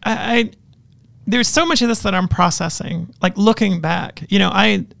process. I there's so much of this that I'm processing, like looking back. You know,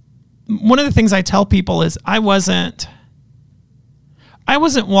 one of the things I tell people is I wasn't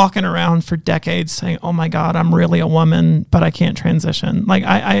walking around for decades saying, "Oh my God, I'm really a woman, but I can't transition." Like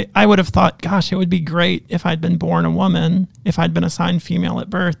I would have thought, gosh, it would be great if I'd been born a woman, if I'd been assigned female at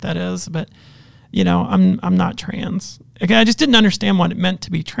birth, that is. But you know, I'm not trans. Again, I just didn't understand what it meant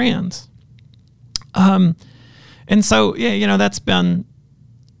to be trans. And so yeah, you know, that's been,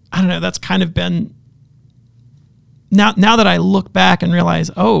 I don't know, that's kind of been. Now that I look back and realize,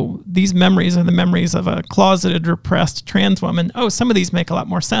 oh, these memories are the memories of a closeted, repressed trans woman. Oh, some of these make a lot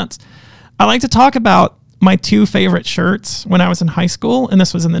more sense. I like to talk about my 2 favorite shirts when I was in high school, and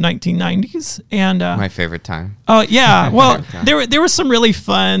this was in the 1990s. And my favorite time. Oh yeah, well, there was some really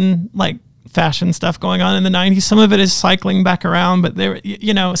fun like fashion stuff going on in the 90s. Some of it is cycling back around, but there,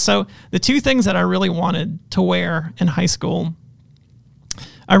 you know. So the 2 things that I really wanted to wear in high school.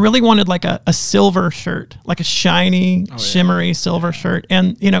 I really wanted like a silver shirt, like a shiny, shimmery silver shirt.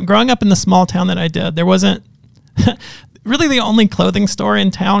 And, you know, growing up in the small town that I did, there wasn't really the only clothing store in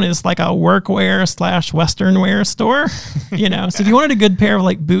town is like a workwear / Western wear store, you know. So if you wanted a good pair of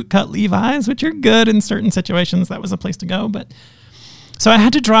like boot cut Levi's, which are good in certain situations, that was a place to go. But so I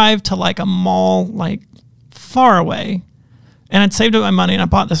had to drive to like a mall, like far away, and I'd saved up my money and I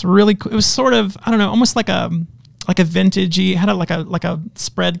bought this really cool, it was sort of, I don't know, almost like a vintagey, had like a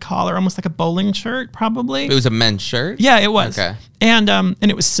spread collar, almost like a bowling shirt, probably. It was a men's shirt? Yeah, it was. Okay. And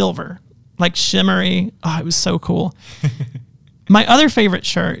it was silver, like shimmery. Oh, it was so cool. My other favorite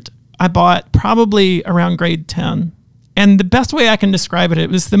shirt I bought probably around grade 10. And the best way I can describe it, it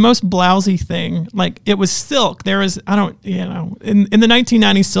was the most blousy thing. Like, it was silk. There was, I don't, you know, in the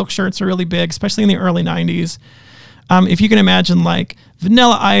 1990s, silk shirts were really big, especially in the early 90s. If you can imagine like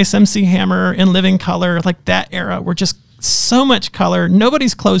Vanilla Ice, MC Hammer, In Living Color, like that era were just so much color.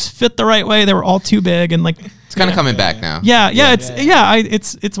 Nobody's clothes fit the right way. They were all too big and like it's kind of coming back now.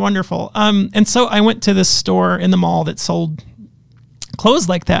 It's wonderful. And so I went to this store in the mall that sold clothes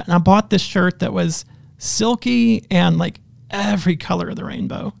like that, and I bought this shirt that was silky and like every color of the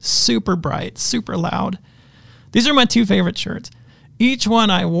rainbow, super bright, super loud. These are my 2 favorite shirts. Each one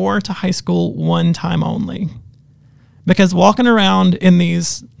I wore to high school one time only. Because walking around in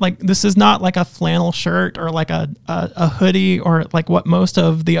these, like, this is not like a flannel shirt or like a hoodie or like what most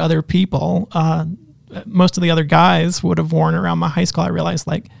of the other people, most of the other guys would have worn around my high school. I realized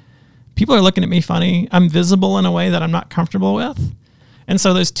like people are looking at me funny. I'm visible in a way that I'm not comfortable with. And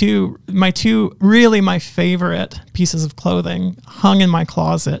so those my two really my favorite pieces of clothing hung in my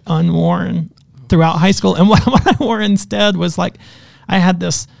closet unworn throughout high school. And what I wore instead was like, I had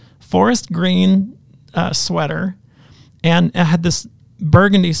this forest green sweater. And I had this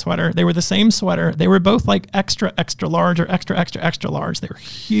burgundy sweater. They were the same sweater. They were both like extra, extra large or extra, extra, extra large. They were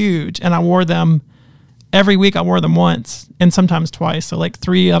huge. And I wore them every week. I wore them once and sometimes twice. So like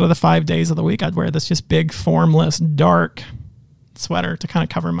 3 out of the 5 days of the week, I'd wear this just big, formless, dark sweater to kind of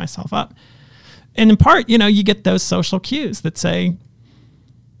cover myself up. And in part, you know, you get those social cues that say...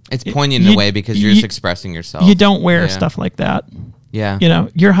 It's poignant in a way because you're just expressing yourself. You don't wear stuff like that. Yeah. You know,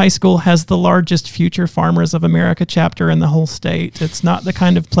 your high school has the largest Future Farmers of America chapter in the whole state. It's not the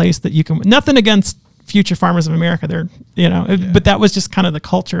kind of place that you can, nothing against Future Farmers of America. They're, you know, but that was just kind of the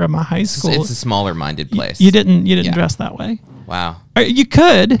culture of my high school. It's a smaller minded place. You didn't dress that way. Wow. You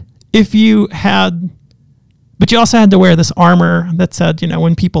could if you had, but you also had to wear this armor that said, you know,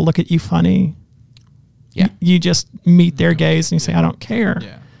 when people look at you funny, you just meet their gaze and you say, I don't care.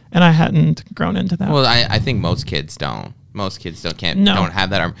 Yeah. And I hadn't grown into that. Well, I think most kids don't. Most kids don't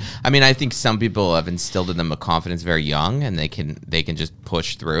have that armor. I mean, I think some people have instilled in them a confidence very young, and they can just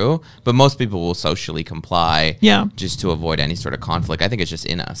push through. But most people will socially comply, just to avoid any sort of conflict. I think it's just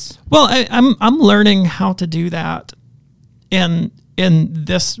in us. Well, I'm learning how to do that in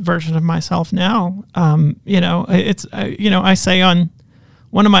this version of myself now. You know, it's you know, I say on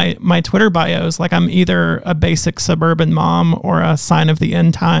one of my Twitter bios, like I'm either a basic suburban mom or a sign of the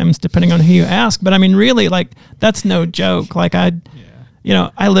end times, depending on who you ask. But I mean, really, like that's no joke. Like you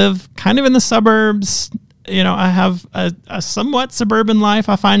know, I live kind of in the suburbs. You know, I have a somewhat suburban life.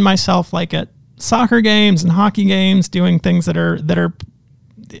 I find myself like at soccer games and hockey games, doing things that are,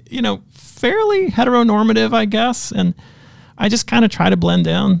 you know, fairly heteronormative, I guess. And I just kind of try to blend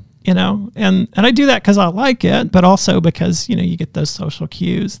in. You know, and I do that because I like it, but also because, you know, you get those social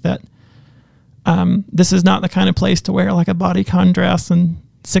cues that this is not the kind of place to wear like a bodycon dress and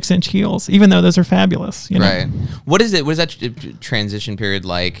 6-inch heels, even though those are fabulous. You know? Right. What is it? What is that transition period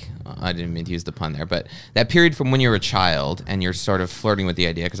like? I didn't mean to use the pun there, but that period from when you're a child and you're sort of flirting with the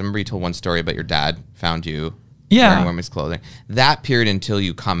idea, because I remember you told one story about your dad found you wearing women's clothing. That period until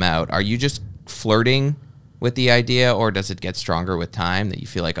you come out, are you just flirting with the idea, or does it get stronger with time that you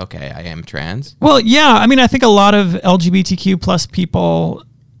feel like, okay, I am trans? Well, yeah. I mean, I think a lot of LGBTQ plus people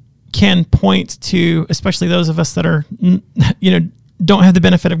can point to, especially those of us that are, don't have the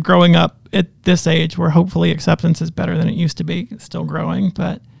benefit of growing up at this age where hopefully acceptance is better than it used to be. It's still growing.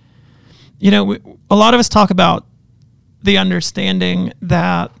 But, a lot of us talk about the understanding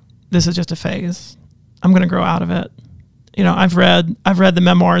that this is just a phase. I'm going to grow out of it. I've read the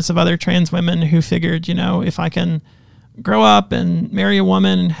memoirs of other trans women who figured, if I can grow up and marry a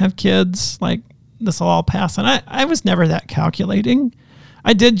woman and have kids, like this will all pass. And I was never that calculating.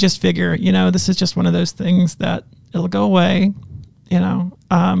 I did just figure, this is just one of those things that it'll go away.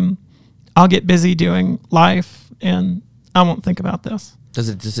 I'll get busy doing life and I won't think about this. Does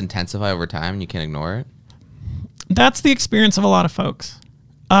it just intensify over time and you can't ignore it? That's the experience of a lot of folks.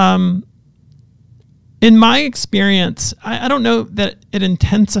 In my experience, I don't know that it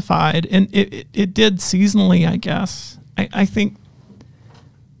intensified, and it did seasonally, I guess. I think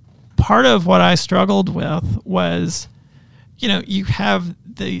part of what I struggled with was, you have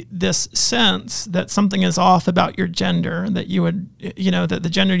this sense that something is off about your gender, that you would, that the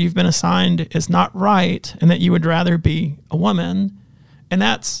gender you've been assigned is not right, and that you would rather be a woman, and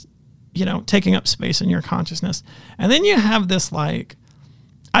that's, taking up space in your consciousness. And then you have this, like,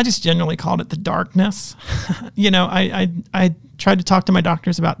 I just generally called it the darkness. I tried to talk to my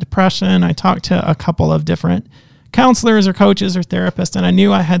doctors about depression. I talked to a couple of different counselors or coaches or therapists, and I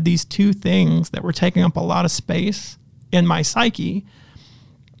knew I had these two things that were taking up a lot of space in my psyche.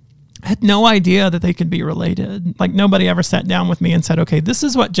 I had no idea that they could be related. Like, nobody ever sat down with me and said, okay, this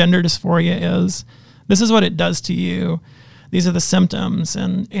is what gender dysphoria is. This is what it does to you. These are the symptoms.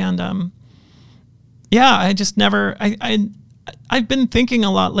 I just never, I've been thinking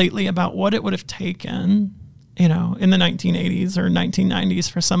a lot lately about what it would have taken, in the 1980s or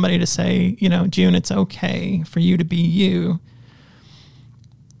 1990s for somebody to say, June, it's okay for you to be you.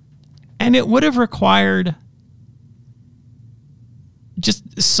 And it would have required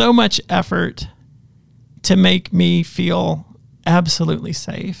just so much effort to make me feel absolutely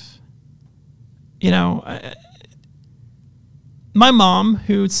safe. My mom,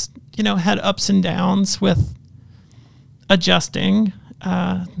 who's, had ups and downs with adjusting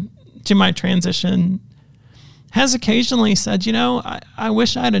to my transition, has occasionally said, I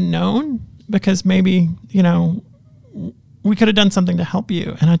wish I'd have known, because maybe, we could have done something to help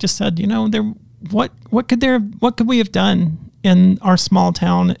you. And I just said, what could we have done in our small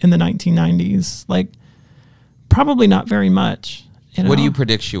town in the 1990s? Like, probably not very much. What do you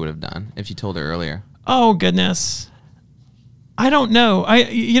predict she would have done if you told her earlier? Oh, goodness. I don't know.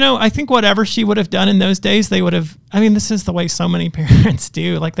 I think whatever she would have done in those days, they would have, this is the way so many parents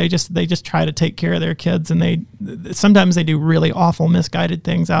do. Like, they just try to take care of their kids, and sometimes they do really awful, misguided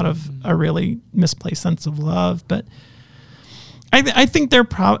things out of a really misplaced sense of love. But I think they're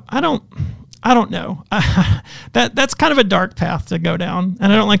I don't know. That's kind of a dark path to go down.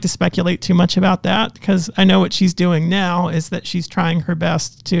 And I don't like to speculate too much about that, because I know what she's doing now is that she's trying her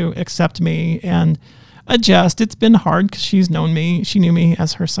best to accept me and adjust. It's been hard because she's known me. She knew me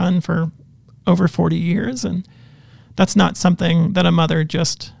as her son for over 40 years. And that's not something that a mother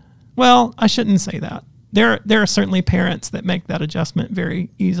I shouldn't say that. There are certainly parents that make that adjustment very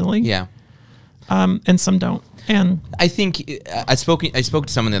easily. Yeah. And some don't. And I think I spoke to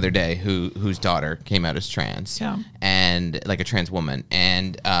someone the other day whose daughter came out as trans, and like a trans woman,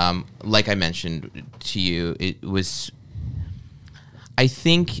 and like I mentioned to you, it was. I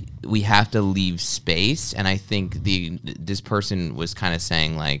think we have to leave space, and I think this person was kind of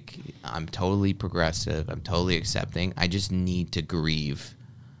saying, like, I'm totally progressive, I'm totally accepting. I just need to grieve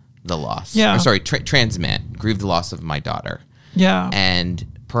the loss. Yeah. Trans man, grieve the loss of my daughter. Yeah. And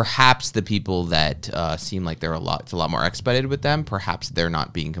perhaps the people that seem like it's a lot more expedited with them, perhaps they're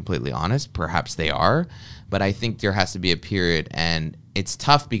not being completely honest. Perhaps they are. But I think there has to be a period, and it's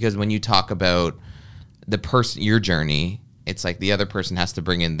tough because when you talk about your journey, it's like the other person has to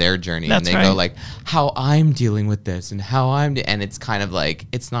bring in their journey. That's and they right. go like, how I'm dealing with this and how and it's kind of like,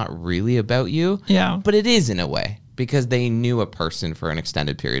 it's not really about you. Yeah. But it is in a way, because they knew a person for an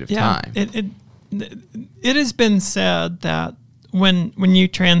extended period of time. It has been said that when you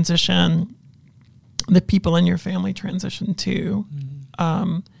transition, the people in your family transition too.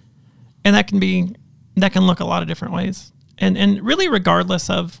 And that can look a lot of different ways. And really, regardless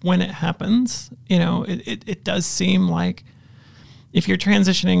of when it happens, it does seem like if you're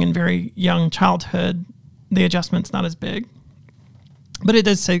transitioning in very young childhood, the adjustment's not as big. But it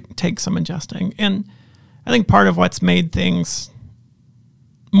does take some adjusting. And I think part of what's made things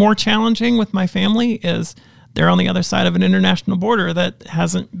more challenging with my family is they're on the other side of an international border that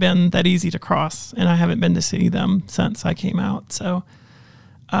hasn't been that easy to cross, and I haven't been to see them since I came out. So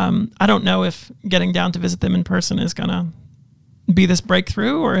I don't know if getting down to visit them in person is going to be this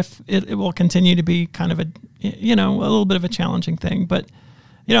breakthrough, or if it will continue to be kind of a little bit of a challenging thing. But,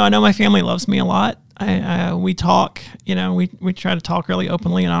 I know my family loves me a lot. We talk, we try to talk really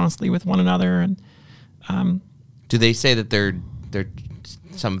openly and honestly with one another. And do they say that they're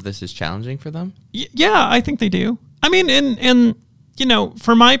some of this is challenging for them? Yeah, I think they do. I mean, and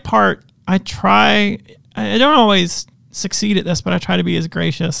for my part, I don't always succeed at this, but I try to be as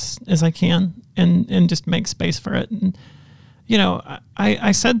gracious as I can and just make space for it. And,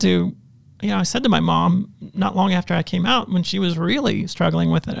 I said to my mom not long after I came out, when she was really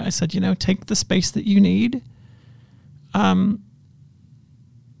struggling with it, I said, take the space that you need. I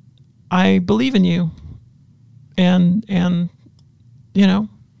believe in you. And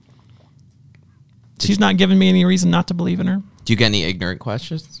she's not giving me any reason not to believe in her. Do you get any ignorant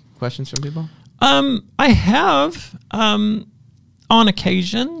questions from people? I have, on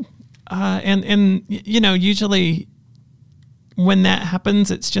occasion, and usually when that happens,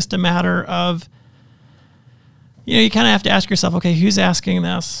 it's just a matter of, you kind of have to ask yourself, okay, who's asking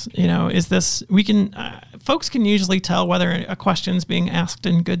this? Is this, folks can usually tell whether a question's being asked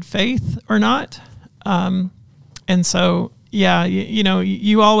in good faith or not. And so, yeah,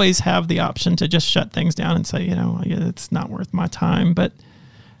 you always have the option to just shut things down and say, it's not worth my time. But,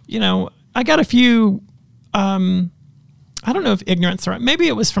 I got a few, I don't know if ignorance, or maybe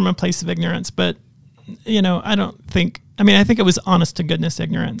it was from a place of ignorance, but, I think it was honest to goodness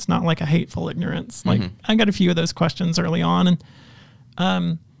ignorance, not like a hateful ignorance. Like I got a few of those questions early on,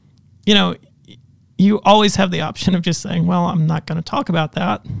 and, you always have the option of just saying, well, I'm not going to talk about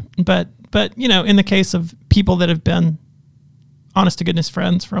that. But, in the case of people that have been honest to goodness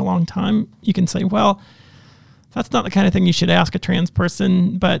friends for a long time, you can say, well, that's not the kind of thing you should ask a trans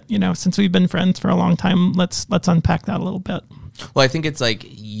person. But, since we've been friends for a long time, let's unpack that a little bit. Well, I think it's like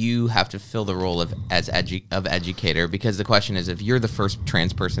you have to fill the role of educator, because the question is, if you're the first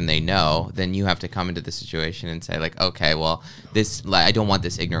trans person they know, then you have to come into the situation and say, like, okay, well, I don't want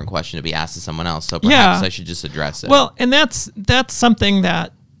this ignorant question to be asked to someone else, so perhaps I should just address it. Well, and that's something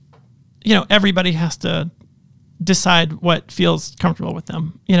that, everybody has to decide what feels comfortable with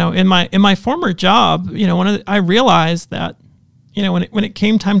them. In my former job, I realized that, when it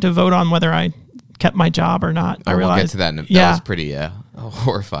came time to vote on whether I kept my job or not, I realized, we'll get to that. That was pretty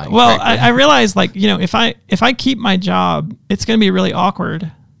horrifying. Well, I realized, like, if I keep my job, it's going to be really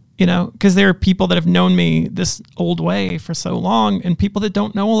awkward, because there are people that have known me this old way for so long, and people that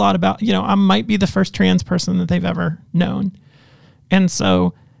don't know a lot about, I might be the first trans person that they've ever known. And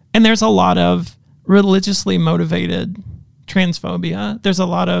so, and there's a lot of religiously motivated transphobia. There's a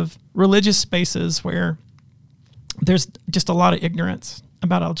lot of religious spaces where there's just a lot of ignorance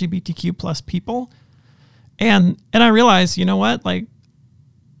about LGBTQ plus people. And I realized, what, like,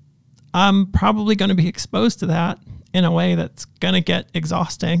 I'm probably going to be exposed to that in a way that's going to get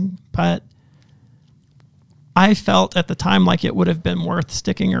exhausting. But I felt at the time like it would have been worth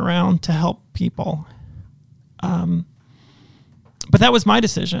sticking around to help people. But that was my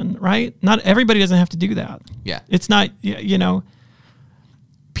decision, right? Not everybody doesn't have to do that. Yeah. It's not,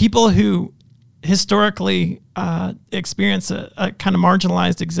 people who historically experience a kind of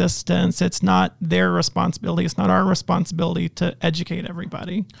marginalized existence, it's not their responsibility. It's not our responsibility to educate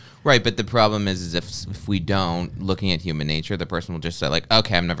everybody. Right, but the problem is if we don't, looking at human nature, the person will just say, like,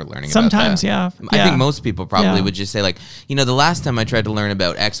 okay, I'm never learning Sometimes, about that. I think most people probably would just say, like, the last time I tried to learn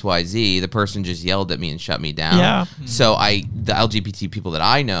about XYZ, the person just yelled at me and shut me down. Yeah. So the LGBT people that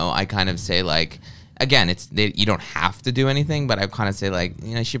I know, I kind of say, like, again, you don't have to do anything, but I kind of say, like,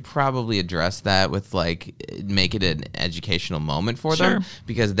 I should probably address that with, like, make it an educational moment for them,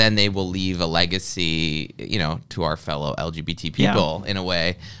 because then they will leave a legacy, to our fellow LGBT people in a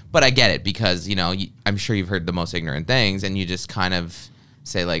way. But I get it, because, I'm sure you've heard the most ignorant things, and you just kind of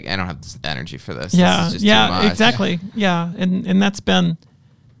say, like, I don't have this energy for this. Yeah, this is just too much. Exactly. Yeah, and that's been,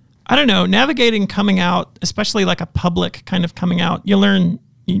 I don't know, navigating coming out, especially like a public kind of coming out, you learn.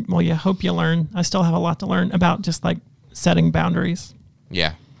 Well, you hope you learn. I still have a lot to learn about just like setting boundaries.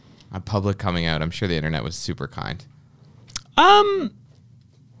 Yeah. A public coming out. I'm sure the internet was super kind.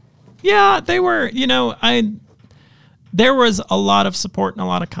 Yeah, they were, there was a lot of support and a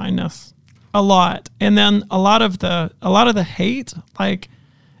lot of kindness. A lot. And then a lot of the hate, like,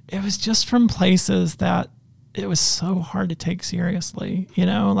 it was just from places that it was so hard to take seriously, you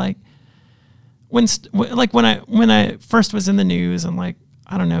know, like when I first was in the news and like,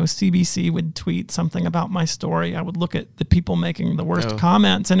 I don't know, CBC would tweet something about my story. I would look at the people making the worst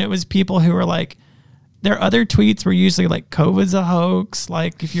comments, and it was people who were like, their other tweets were usually like, COVID's a hoax.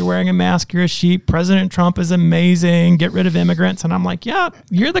 Like, if you're wearing a mask, you're a sheep. President Trump is amazing. Get rid of immigrants. And I'm like, yeah,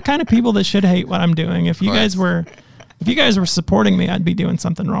 you're the kind of people that should hate what I'm doing. If you guys were supporting me, I'd be doing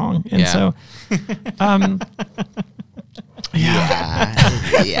something wrong. And so,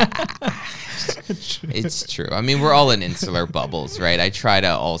 It's true. I mean, we're all in insular bubbles, right? I try to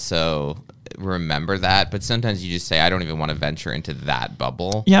also remember that, but sometimes you just say, I don't even want to venture into that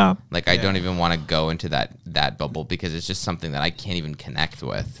bubble. Yeah. Like, I don't even want to go into that bubble because it's just something that I can't even connect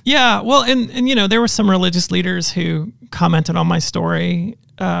with. Yeah. Well, and you know, there were some religious leaders who commented on my story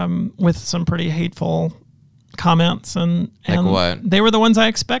with some pretty hateful comments, and like what? They were the ones I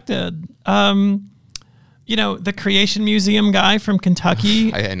expected. You know, the Creation Museum guy from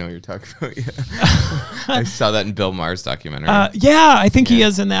Kentucky. I know what you're talking about. Yeah. I saw that in Bill Maher's documentary. Yeah, I think he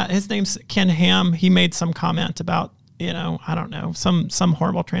is in that. His name's Ken Ham. He made some comment about, you know, I don't know, some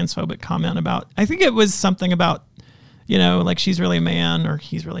horrible transphobic comment about, I think it was something about, you know, like she's really a man or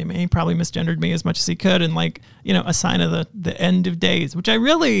he's really a man. He probably misgendered me as much as he could, and like, you know, a sign of the end of days, which I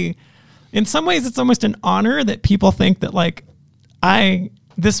really, in some ways, it's almost an honor that people think that like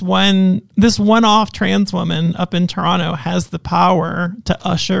this one-off trans woman up in Toronto has the power to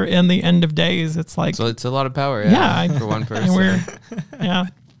usher in the end of days. It's like, so it's a lot of power, for one person.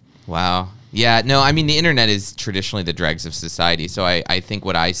 Wow. Yeah. No, I mean, the internet is traditionally the dregs of society. So I think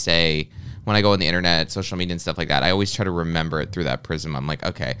what I say when I go on the internet, social media and stuff like that, I always try to remember it through that prism. I'm like,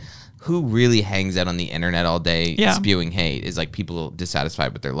 okay, who really hangs out on the internet all day spewing hate is like people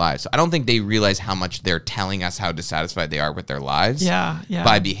dissatisfied with their lives. So I don't think they realize how much they're telling us how dissatisfied they are with their lives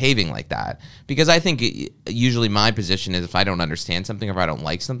by behaving like that. Because I think usually my position is if I don't understand something or if I don't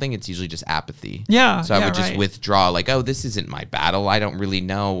like something, it's usually just apathy. Yeah. So I would just withdraw like, oh, this isn't my battle. I don't really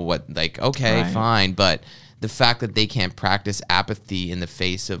know what, like, okay, fine. But the fact that they can't practice apathy in the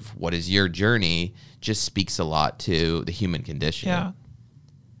face of what is your journey just speaks a lot to the human condition. Yeah.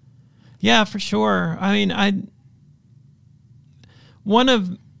 Yeah, for sure. I mean, one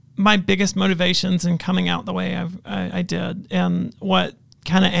of my biggest motivations in coming out the way I did, and what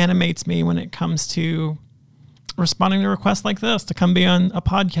kind of animates me when it comes to responding to requests like this, to come be on a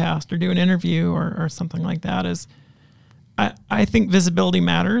podcast or do an interview or something like that, is I think visibility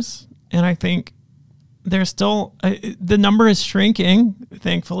matters. And I think there's still, the number is shrinking,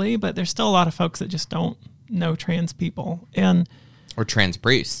 thankfully, but there's still a lot of folks that just don't know trans people. Or trans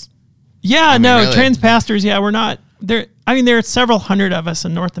priests. Yeah, really. Trans pastors, we're not there. I mean, there are several hundred of us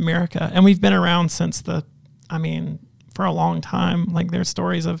in North America, and we've been around since for a long time. Like, there's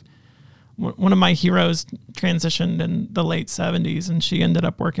stories of one of my heroes transitioned in the late 70s, and she ended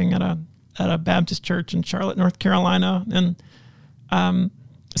up working at a Baptist church in Charlotte, North Carolina. And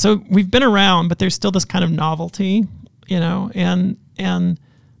so we've been around, but there's still this kind of novelty, you know,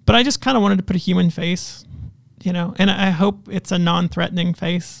 but I just kind of wanted to put a human face, you know, and I hope it's a non-threatening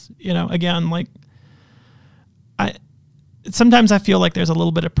face, you know. Again, like, sometimes I feel like there's a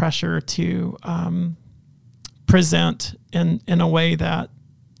little bit of pressure to present in a way that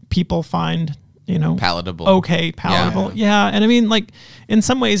people find, you know, palatable. Yeah. And I mean, like, in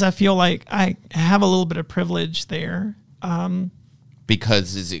some ways I feel like I have a little bit of privilege there.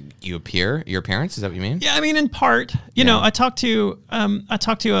 Because your parents? Is that what you mean? Yeah, I mean, in part, you know, I talked to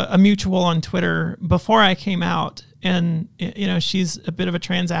a mutual on Twitter before I came out, and you know, she's a bit of a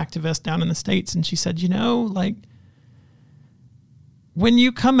trans activist down in the States, and she said, you know, like, when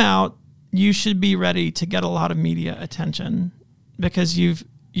you come out, you should be ready to get a lot of media attention because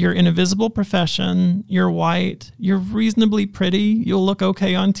you're in a visible profession, you're white, you're reasonably pretty, you'll look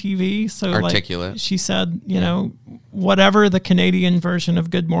okay on TV. So articulate. Like she said, you know, whatever the Canadian version of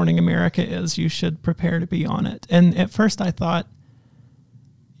Good Morning America is, you should prepare to be on it. And at first I thought,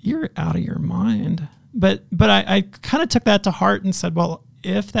 you're out of your mind. But I kind of took that to heart and said, well,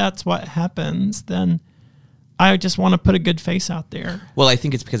 if that's what happens, then I just want to put a good face out there. Well, I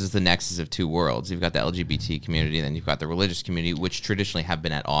think it's because it's the nexus of two worlds. You've got the LGBT community, and then you've got the religious community, which traditionally have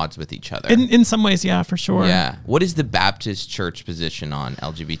been at odds with each other. In some ways, yeah, for sure. Yeah. What is the Baptist Church position on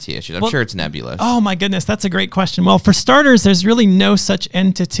LGBT issues? I'm sure it's nebulous. Oh, my goodness. That's a great question. Well, for starters, there's really no such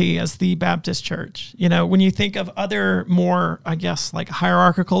entity as the Baptist Church. You know, when you think of other more, I guess, like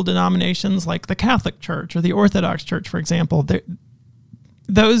hierarchical denominations like the Catholic Church or the Orthodox Church, for example,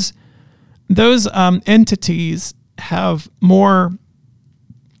 those entities have more,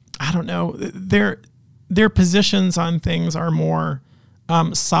 I don't know, their positions on things are more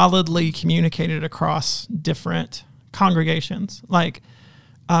solidly communicated across different congregations. Like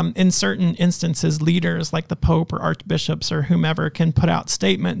in certain instances, leaders like the Pope or archbishops or whomever can put out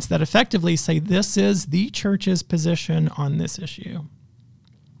statements that effectively say, this is the church's position on this issue.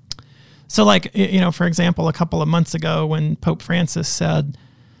 So like, for example, a couple of months ago when Pope Francis said,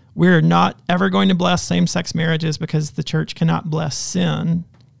 we're not ever going to bless same-sex marriages because the church cannot bless sin,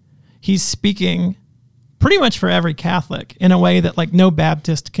 he's speaking pretty much for every Catholic in a way that like no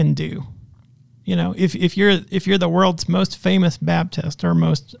Baptist can do. If you're the world's most famous Baptist or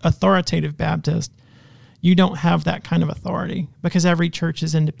most authoritative Baptist, you don't have that kind of authority because every church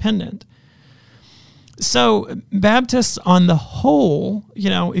is independent. So Baptists on the whole,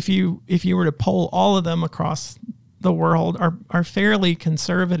 if you were to poll all of them across the world, are fairly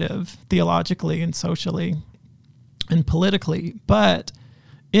conservative theologically and socially and politically, but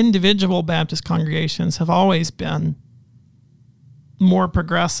individual Baptist congregations have always been more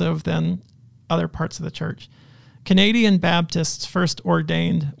progressive than other parts of the church. Canadian Baptists first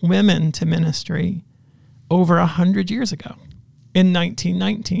ordained women to ministry over 100 years ago in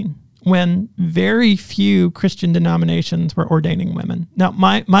 1919, when very few Christian denominations were ordaining women. Now,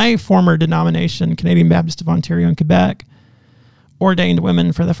 my former denomination, Canadian Baptist of Ontario and Quebec, ordained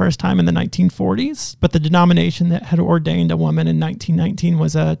women for the first time in the 1940s, but the denomination that had ordained a woman in 1919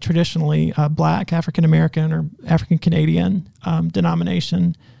 was a traditionally Black, African-American, or African-Canadian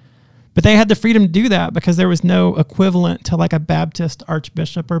denomination. But they had the freedom to do that because there was no equivalent to like a Baptist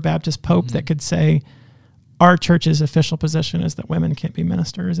archbishop or Baptist pope that could say, our church's official position is that women can't be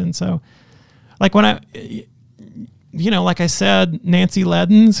ministers. And so, like when like I said, Nancy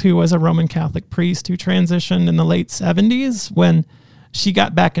Leddens, who was a Roman Catholic priest who transitioned in the late 70s, when she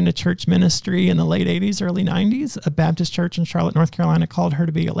got back into church ministry in the late 80s, early 90s, a Baptist church in Charlotte, North Carolina called her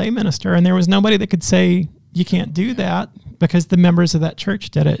to be a lay minister. And there was nobody that could say, you can't do that, because the members of that church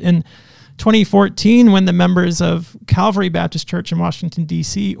did it. In 2014, when the members of Calvary Baptist Church in Washington,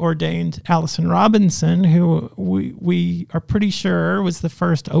 D.C. ordained Allison Robinson, who we are pretty sure was the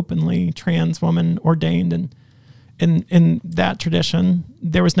first openly trans woman ordained in that tradition,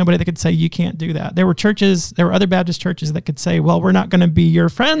 there was nobody that could say, you can't do that. There were other Baptist churches that could say, well, we're not going to be your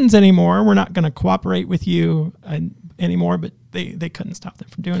friends anymore. We're not going to cooperate with you anymore, but they couldn't stop them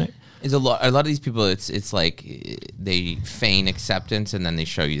from doing it. Is a lot of these people, it's like they feign acceptance and then they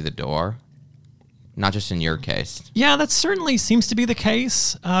show you the door. Not just in your case. Yeah, that certainly seems to be the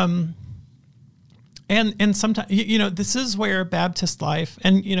case. And sometimes, this is where Baptist life,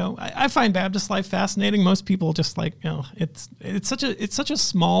 and, I find Baptist life fascinating. Most people just like, it's such a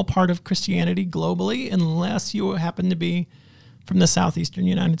small part of Christianity globally, unless you happen to be from the southeastern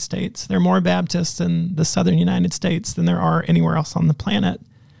United States. There are more Baptists in the southern United States than there are anywhere else on the planet.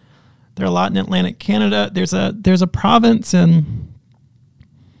 There are a lot in Atlantic Canada. There's a province in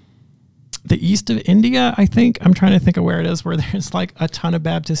the east of India, I think. I'm trying to think of where it is, where there's like a ton of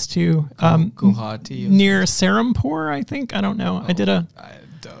Baptists too. Guwahati. Near Serampore, I think. I don't know. I don't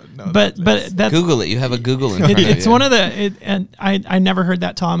know. But that's Google it. You have a Google in front of you. It's one of the, and I never heard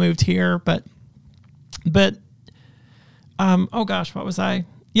that till I moved here, but oh gosh, what was I?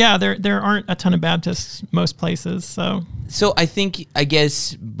 Yeah, there aren't a ton of Baptists most places. So I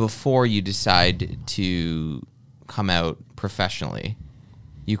guess before you decide to come out professionally,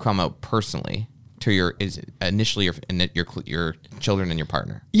 you come out personally to your children and your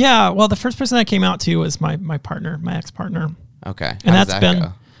partner. Yeah, well, the first person I came out to was my partner, my ex-partner. Okay, and that's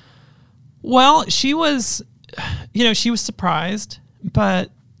been. Well, she was surprised,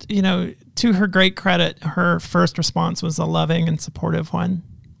 but to her great credit, her first response was a loving and supportive one.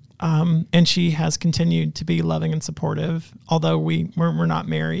 And she has continued to be loving and supportive, although we're not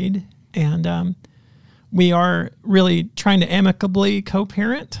married. And we are really trying to amicably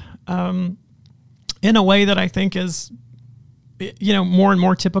co-parent in a way that I think is, more and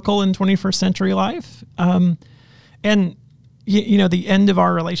more typical in 21st century life. And, the end of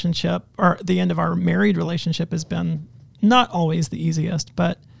our relationship, or the end of our married relationship, has been not always the easiest.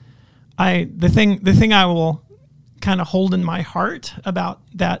 But the thing I will kind of hold in my heart about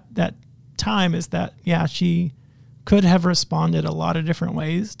that time is that, yeah, she could have responded a lot of different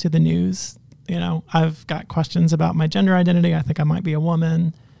ways to the news. I've got questions about my gender identity. I think I might be a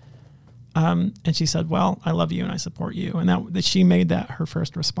woman. And she said, well, I love you and I support you. And that she made that her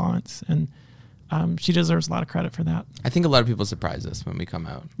first response. And she deserves a lot of credit for that. I think a lot of people surprise us when we come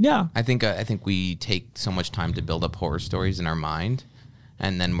out. Yeah. I think we take so much time to build up horror stories in our mind.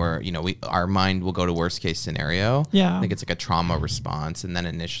 And then our mind will go to worst case scenario. Yeah. I think it's like a trauma response. And then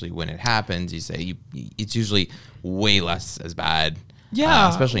initially when it happens, you say it's usually way less as bad. Yeah.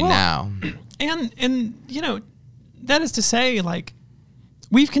 Especially now. And that is to say, like,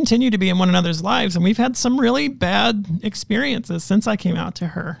 we've continued to be in one another's lives, and we've had some really bad experiences since I came out to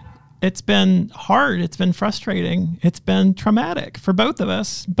her. It's been hard. It's been frustrating. It's been traumatic for both of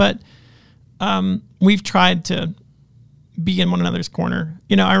us, but we've tried to be in one another's corner.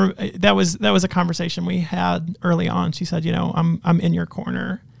 That was a conversation we had early on. She said, I'm in your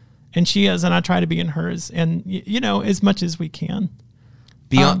corner, and she is, and I try to be in hers, and as much as we can.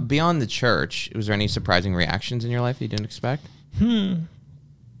 Beyond the church, was there any surprising reactions in your life that you didn't expect?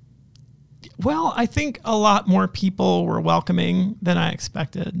 Well, I think a lot more people were welcoming than I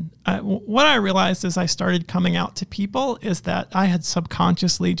expected. What I realized as I started coming out to people is that I had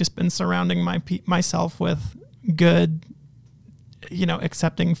subconsciously just been surrounding myself with good,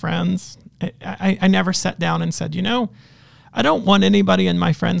 accepting friends. I never sat down and said, I don't want anybody in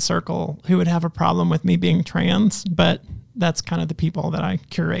my friend circle who would have a problem with me being trans, but that's kind of the people that I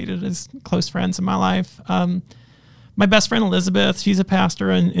curated as close friends in my life. My best friend, Elizabeth, she's a pastor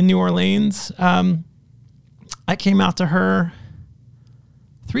in New Orleans. I came out to her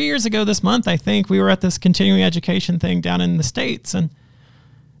 3 years ago this month, I think. We were at this continuing education thing down in the States. And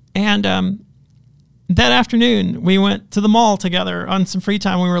that afternoon, we went to the mall together on some free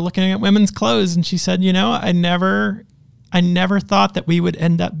time. We were looking at women's clothes. And she said, I never thought that we would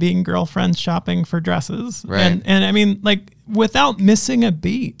end up being girlfriends shopping for dresses. Right. And I mean, like, without missing a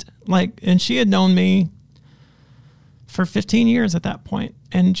beat. And she had known me for 15 years at that point,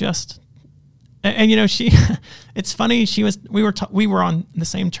 and she, it's funny. We were on the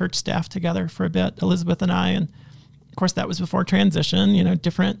same church staff together for a bit, Elizabeth and I, and of course that was before transition.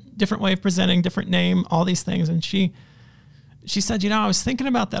 Different way of presenting, different name, all these things. And she said, I was thinking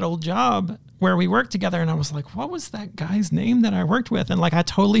about that old job where we worked together, and I was like, what was that guy's name that I worked with? And I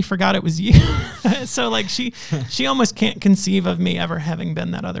totally forgot it was you. So she almost can't conceive of me ever having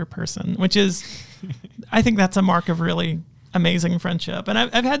been that other person, which is, I think that's a mark of really amazing friendship. And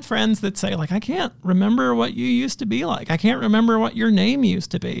I've had friends that say, I can't remember what you used to be like. I can't remember what your name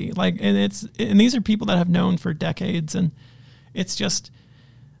used to be like. And these are people that I've known for decades. And it's just,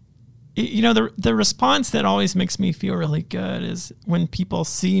 the response that always makes me feel really good is when people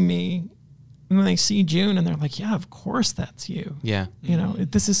see me, and when they see June, and they're like, yeah, of course that's you. Yeah.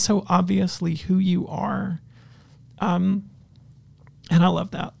 This is so obviously who you are. And I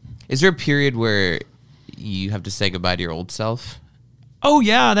love that. Is there a period where you have to say goodbye to your old self? Oh,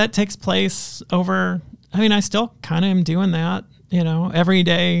 yeah, that takes place I still kind of am doing that, every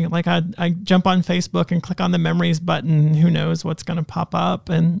day. I jump on Facebook and click on the memories button. Who knows what's going to pop up?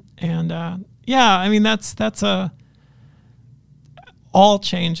 That's all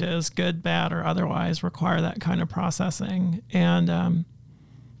changes, good, bad, or otherwise, require that kind of processing. And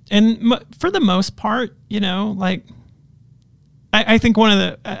for the most part, I think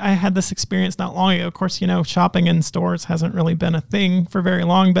I had this experience not long ago. Of course, shopping in stores hasn't really been a thing for very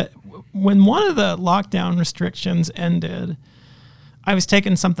long, but when one of the lockdown restrictions ended, I was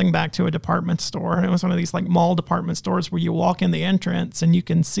taking something back to a department store, and it was one of these mall department stores where you walk in the entrance and you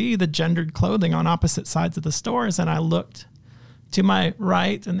can see the gendered clothing on opposite sides of the stores. And I looked to my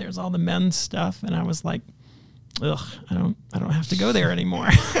right, and there's all the men's stuff, and I was like, ugh, I don't have to go there anymore.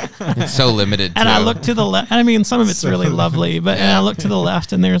 It's so limited. And I looked to the left. Some of it's really lovely, but and I looked to the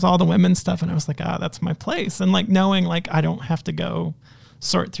left, and there's all the women's stuff, and I was like, that's my place. And knowing I don't have to go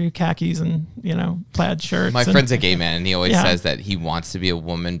sort through khakis and plaid shirts. My friend's a gay man, and he always says that he wants to be a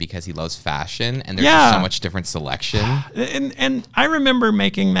woman because he loves fashion, and there's just so much different selection. And I remember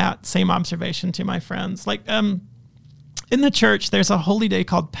making that same observation to my friends. In the church, there's a holy day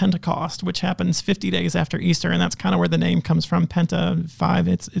called Pentecost, which happens 50 days after Easter, and that's kind of where the name comes from. Penta,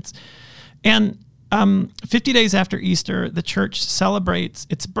 5. And 50 days after Easter, the church celebrates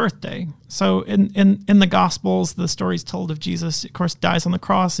its birthday. So in the Gospels, the story's told of Jesus, of course, dies on the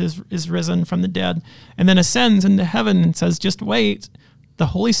cross, is risen from the dead, and then ascends into heaven and says, just wait, the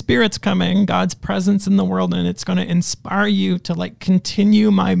Holy Spirit's coming, God's presence in the world, and it's going to inspire you to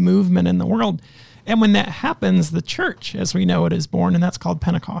continue my movement in the world. And when that happens, the church, as we know it, is born, and that's called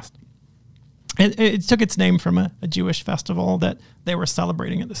Pentecost. It took its name from a Jewish festival that they were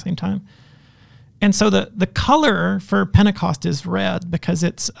celebrating at the same time. And so the color for Pentecost is red because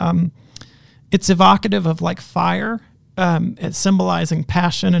it's evocative of fire. It's symbolizing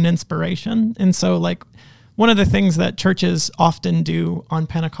passion and inspiration. And so one of the things that churches often do on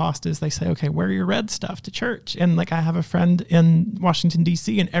Pentecost is they say, okay, wear your red stuff to church. And I have a friend in Washington,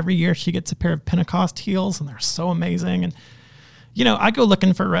 D.C., and every year she gets a pair of Pentecost heels, and they're so amazing. And, I go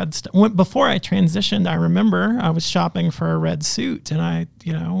looking for red stuff. Before I transitioned, I remember I was shopping for a red suit, and I,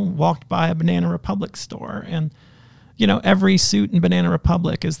 walked by a Banana Republic store, and, every suit in Banana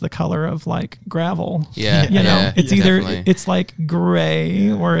Republic is the color of like gravel. Yeah. It's either definitely. it's like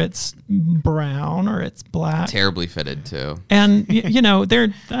gray or it's brown or it's black. Terribly fitted too. And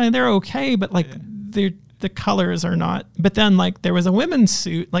they're okay, but like the colors are not. But then like there was a women's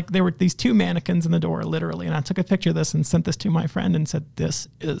suit, like there were these two mannequins in the door literally, and I took a picture of this and sent this to my friend and said, this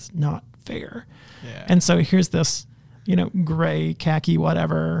is not fair. Yeah. And so here's this gray, khaki,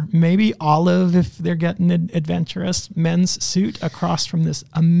 whatever, maybe olive if they're getting adventurous, men's suit across from this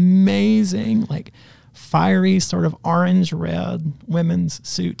amazing, like fiery sort of orange red women's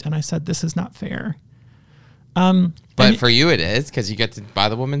suit. And I said, this is not fair. But for you it is, because you get to buy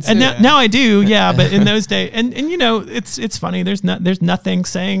the woman's suit. And now I do, yeah. But in those days, and it's funny. There's nothing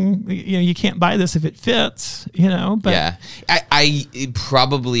saying you can't buy this if it fits. But yeah, I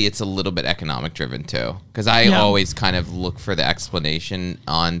probably it's a little bit economic driven too, because I always kind of look for the explanation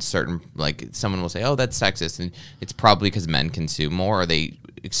on certain, like someone will say, oh, that's sexist, and it's probably because men consume more or they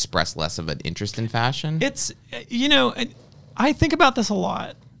express less of an interest in fashion. It's I think about this a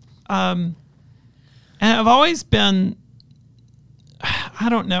lot. And I've always been, I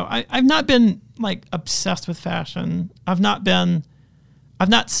don't know, I've not been like obsessed with fashion. I've not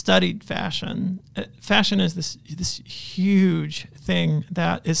studied fashion. Fashion is this huge thing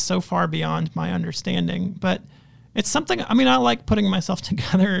that is so far beyond my understanding. But it's something, I like putting myself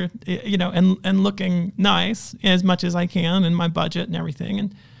together, and looking nice as much as I can in my budget and everything.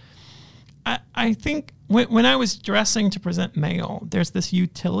 And I think when I was dressing to present mail, there's this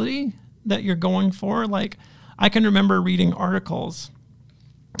utility that you're going for. Like I can remember reading articles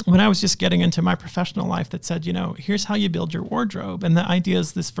when I was just getting into my professional life that said, here's how you build your wardrobe. And the idea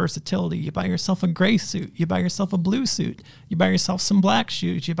is this versatility. You buy yourself a gray suit, you buy yourself a blue suit, you buy yourself some black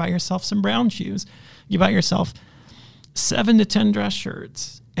shoes, you buy yourself some brown shoes, you buy yourself 7 to 10 dress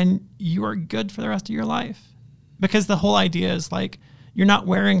shirts, and you are good for the rest of your life. Because the whole idea is like, you're not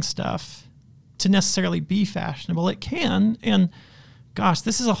wearing stuff to necessarily be fashionable. It can, and gosh,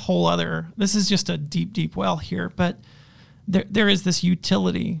 this is just a deep, deep well here, but there is this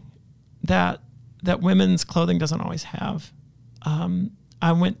utility that women's clothing doesn't always have.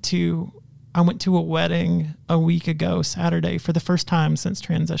 I went to a wedding a week ago Saturday for the first time since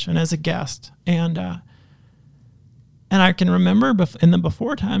transition as a guest, and I can remember in the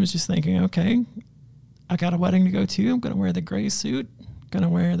before times just thinking, okay, I got a wedding to go to. I'm going to wear the gray suit, going to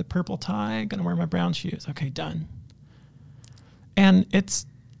wear the purple tie, going to wear my brown shoes. Okay, done. And it's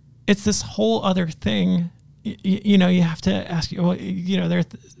this whole other thing, you have to ask,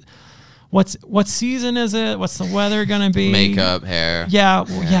 what season is it? What's the weather going to be? Makeup, hair.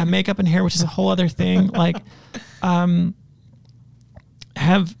 Yeah, makeup and hair, which is a whole other thing. Like,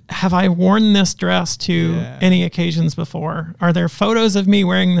 have I worn this dress to any occasions before? Are there photos of me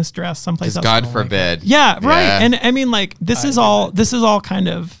wearing this dress someplace else? God forbid. Yeah, right. Yeah. And I mean, like, this is all kind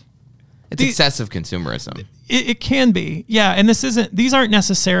of, it's excessive consumerism. It can be, yeah. And these aren't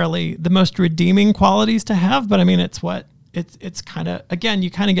necessarily the most redeeming qualities to have, but I mean, it's kind of, again, you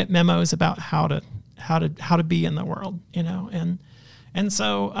kind of get memos about how to be in the world, and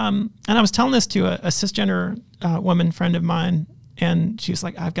so, and I was telling this to a cisgender woman friend of mine, and she's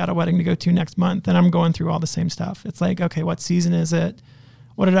like, I've got a wedding to go to next month, and I'm going through all the same stuff. It's like, okay, what season is it?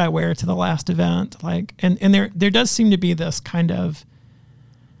 What did I wear to the last event? Like, and there does seem to be this kind of,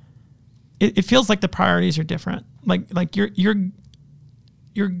 it feels like the priorities are different. Like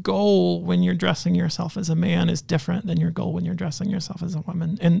your goal when you're dressing yourself as a man is different than your goal when you're dressing yourself as a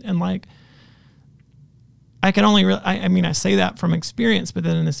woman. And like, I can only I say that from experience, but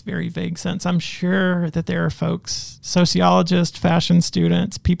then in this very vague sense, I'm sure that there are folks, sociologists, fashion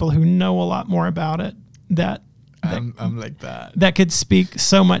students, people who know a lot more about it that I'm like that. That could speak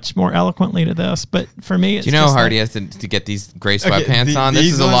so much more eloquently to this, but for me, it's do you know how hard he has to get these gray sweatpants on?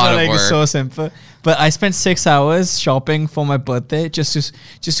 This is a lot of work. So simple. But I spent 6 hours shopping for my birthday just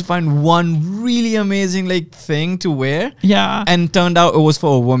to find one really amazing thing to wear. Yeah. And turned out it was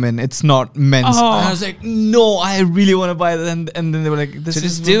for a woman. It's not men's. Oh. And I was like, no, I really want to buy that. And then they were like, this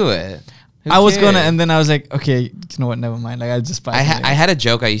is do it. I was gonna, and then I was like, okay, you know what? Never mind. Like, I'll just buy. I had a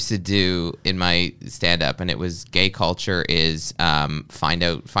joke I used to do in my stand up, and it was gay culture is finding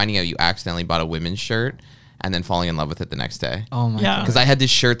out you accidentally bought a women's shirt and then falling in love with it the next day. Oh my god! Because I had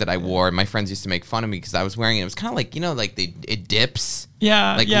this shirt that I wore, and my friends used to make fun of me because I was wearing it. It was kind of like it dips.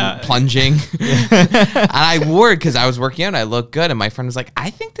 Yeah, plunging. And I wore it because I was working out and I looked good. And my friend was like,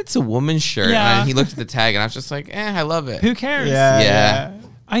 I think that's a woman's shirt. Yeah. And he looked at the tag, and I was just like, I love it. Who cares? Yeah.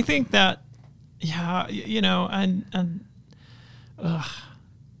 I think that. Yeah, and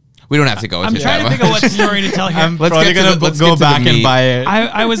We don't have to go I'm into trying that. to think of what story to tell here. I'm Let's probably get to gonna the- let's go get to the back and meat. buy it.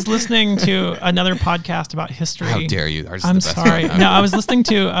 I was listening to another podcast about history. How dare you? Ours is I'm the best sorry. one. No, I was listening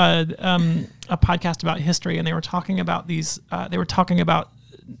to a podcast about history, and they were talking about these. They were talking about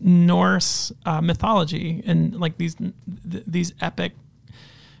Norse mythology and like these epic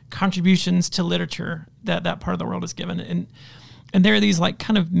contributions to literature that part of the world is given, and there are these like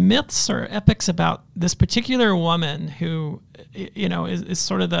kind of myths or epics about this particular woman who, you know, is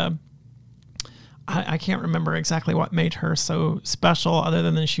sort of the. I can't remember exactly what made her so special, other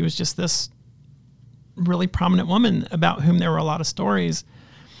than she was just this really prominent woman about whom there were a lot of stories.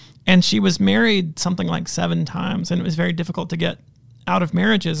 And she was married something like 7 times, and it was very difficult to get out of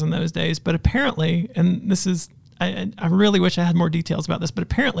marriages in those days. But apparently, and this is, I really wish I had more details about this, but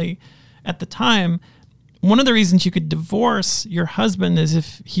apparently at the time, one of the reasons you could divorce your husband is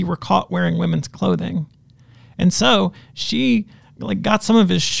if he were caught wearing women's clothing. And so she like got some of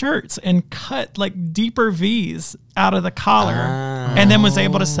his shirts and cut like deeper V's out of the collar, and then was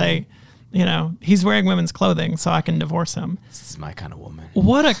able to say, you know, he's wearing women's clothing, so I can divorce him. This is my kind of woman.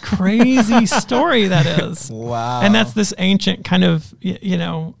 What a crazy story that is. Wow. And that's this ancient kind of, you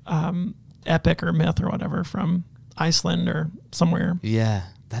know, epic or myth or whatever from Iceland or somewhere. Yeah,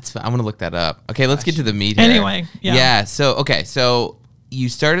 that's. I'm gonna look that up. Okay, let's get to the meat here. Anyway, yeah. Yeah. So you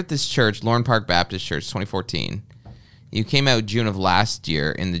started this church, Lauren Park Baptist Church, 2014. You came out June of last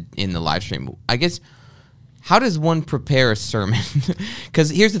year in the live stream. I guess, how does one prepare a sermon? Because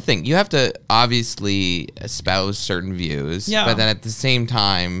here's the thing: you have to obviously espouse certain views, Yeah. but then at the same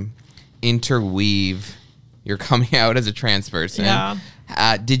time interweave you're coming out as a trans person. Yeah.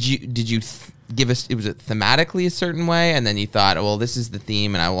 Did you give us? Was it thematically a certain way, and then you thought, oh, well, this is the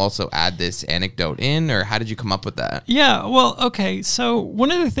theme, and I will also add this anecdote in, or how did you come up with that? Yeah, well, okay. So one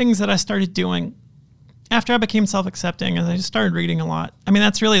of the things that I started doing after I became self-accepting is I just started reading a lot. I mean,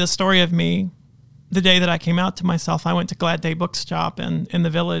 that's really the story of me. The day that I came out to myself, I went to Glad Day Bookshop in the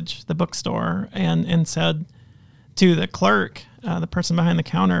village, the bookstore, and said to the clerk, the person behind the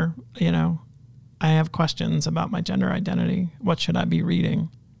counter, you know, I have questions about my gender identity. What should I be reading?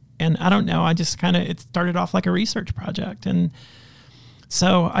 And I don't know. I just it started off like a research project. And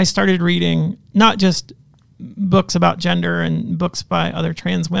so I started reading not just books about gender and books by other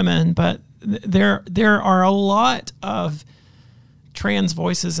trans women, but there are a lot of trans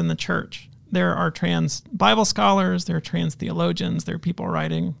voices in the church. There are trans Bible scholars, there are trans theologians, there are people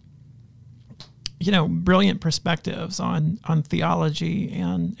writing, you know, brilliant perspectives on theology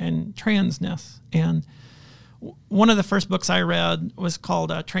and transness. And one of the first books I read was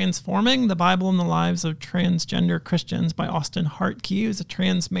called Transforming the Bible and the Lives of Transgender Christians by Austin Hartke, who's a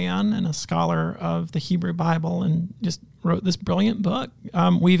trans man and a scholar of the Hebrew Bible, and just wrote this brilliant book,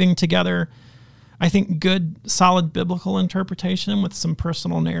 weaving together, I think, good, solid biblical interpretation with some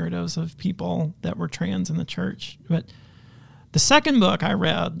personal narratives of people that were trans in the church. But the second book I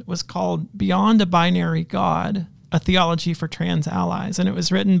read was called Beyond a Binary God, A Theology for Trans Allies. And it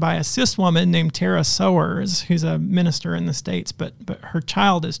was written by a cis woman named Tara Sowers, who's a minister in the States, but her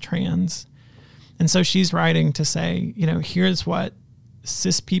child is trans. And so she's writing to say, you know, here's what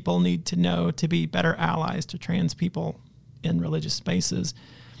cis people need to know to be better allies to trans people in religious spaces.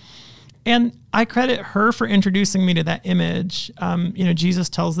 And I credit her for introducing me to that image. You know, Jesus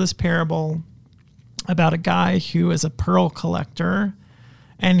tells this parable about a guy who is a pearl collector,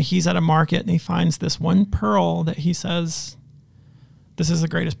 and he's at a market and he finds this one pearl that he says, this is the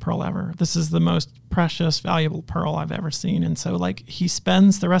greatest pearl ever. This is the most precious, valuable pearl I've ever seen. And so like he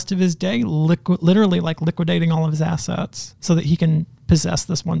spends the rest of his day literally like liquidating all of his assets so that he can possess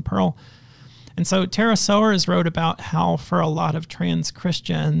this one pearl. And so Tara Sowers wrote about how for a lot of trans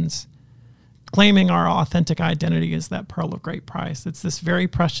Christians, claiming our authentic identity is that pearl of great price. It's this very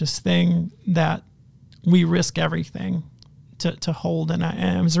precious thing that we risk everything to hold. And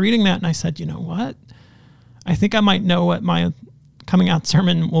I was reading that and I said, you know what? I think I might know what my coming out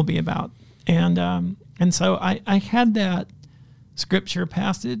sermon will be about. And so I had that scripture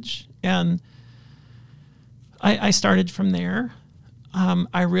passage, and I started from there.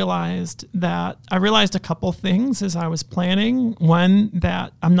 I realized a couple things as I was planning. One,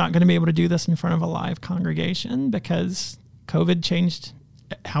 that I'm not going to be able to do this in front of a live congregation because COVID changed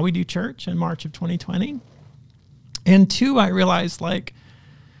how we do church in March of 2020. And two, I realized like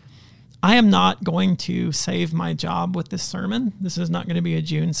I am not going to save my job with this sermon. This is not going to be a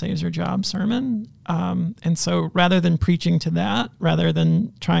June saves her job sermon. And so rather than preaching to that, rather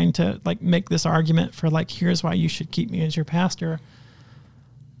than trying to like make this argument for like, here's why you should keep me as your pastor,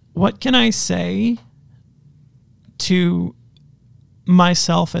 what can I say to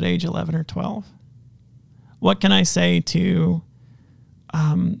myself at age 11 or 12? What can I say to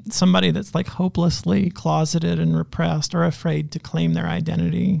somebody that's like hopelessly closeted and repressed or afraid to claim their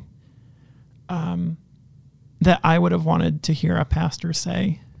identity, that I would have wanted to hear a pastor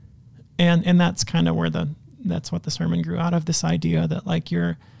say. And that's kind of where that's what the sermon grew out of, this idea that like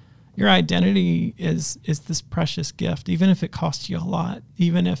your identity is this precious gift, even if it costs you a lot,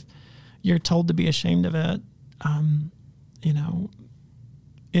 even if you're told to be ashamed of it, you know,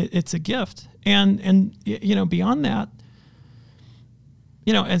 it's a gift. And you know, beyond that,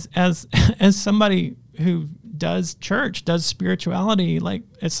 you know, as somebody who does church, does spirituality, like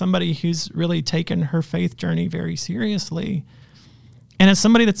as somebody who's really taken her faith journey very seriously, and as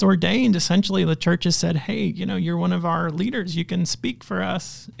somebody that's ordained, essentially the church has said, hey, you know, you're one of our leaders, you can speak for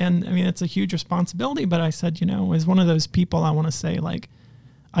us. And I mean, it's a huge responsibility, but I said, you know, as one of those people, I want to say, like,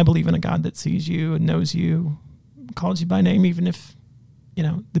 I believe in a God that sees you and knows you, calls you by name, even if, you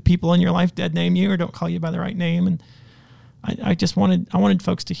know, the people in your life dead name you or don't call you by the right name. And I wanted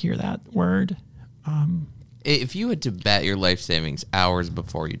folks to hear that word. If you had to bet your life savings hours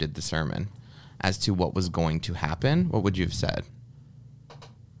before you did the sermon as to what was going to happen, what would you have said?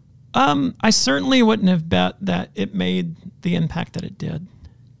 I certainly wouldn't have bet that it made the impact that it did.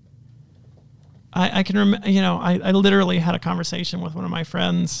 I can remember, you know, I literally had a conversation with one of my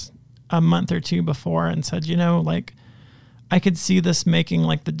friends a month or two before and said, you know, like, I could see this making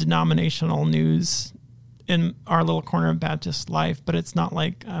like the denominational news in our little corner of Baptist life, but it's not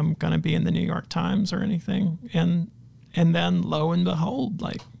like I'm going to be in the New York Times or anything. And then lo and behold,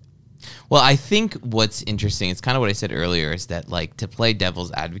 like. Well, I think what's interesting, it's kind of what I said earlier, is that like to play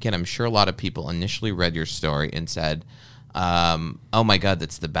devil's advocate, I'm sure a lot of people initially read your story and said, oh my God,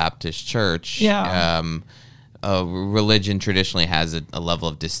 that's the Baptist church. Yeah. Religion traditionally has a level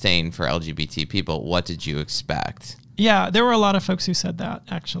of disdain for LGBT people. What did you expect? Yeah, there were a lot of folks who said that,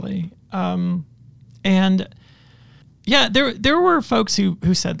 actually. And yeah, there were folks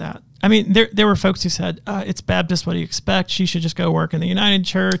who said that. I mean, there were folks who said, it's Baptist, what do you expect? She should just go work in the United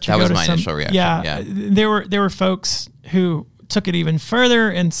Church. That was my initial reaction. Yeah. There were folks who took it even further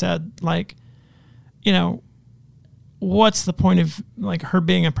and said, like, you know, what's the point of like her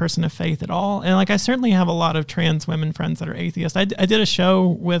being a person of faith at all? And like, I certainly have a lot of trans women friends that are atheists. I did a show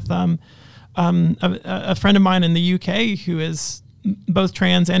with a friend of mine in the UK who is both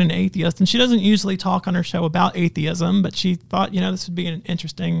trans and an atheist, and she doesn't usually talk on her show about atheism, but she thought, you know, this would be an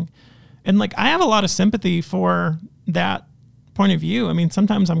interesting, and like, I have a lot of sympathy for that point of view. I mean,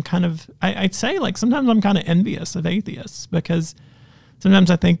 sometimes I'm kind of, I'd say like, sometimes I'm kind of envious of atheists because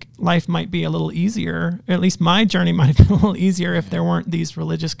sometimes I think life might be a little easier, or at least my journey might have been a little easier if there weren't these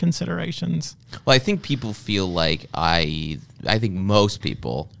religious considerations. Well, I think people feel like I think most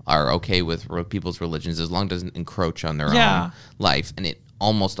people are okay with people's religions as long as it doesn't encroach on their own life, and it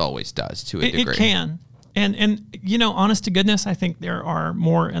almost always does to a degree. It can. And you know, honest to goodness, I think there are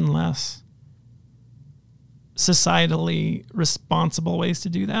more and less societally responsible ways to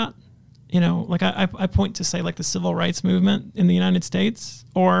do that. You know, like I point to, say, like the civil rights movement in the United States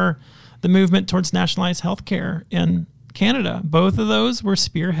or the movement towards nationalized healthcare in Canada. Both of those were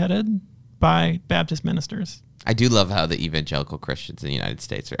spearheaded by Baptist ministers. I do love how the evangelical Christians in the United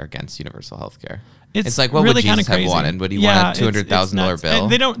States are against universal health care. It's like, what really would Jesus crazy. have wanted? Would he want a $200,000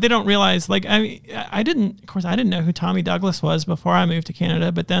 bill? They don't realize, like, I mean, I didn't know who Tommy Douglas was before I moved to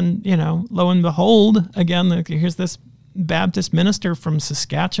Canada, but then, you know, lo and behold, again, like, here's this Baptist minister from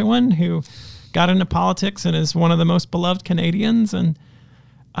Saskatchewan who got into politics and is one of the most beloved Canadians. And,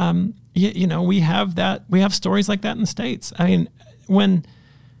 you know, we have stories like that in the States. I mean, when,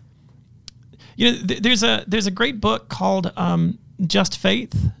 you know, there's a great book called Just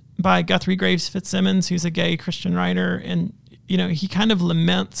Faith by Guthrie Graves Fitzsimmons, who's a gay Christian writer. And, you know, he kind of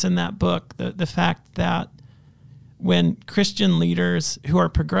laments in that book the fact that when Christian leaders who are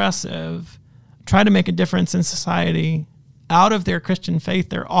progressive try to make a difference in society out of their Christian faith,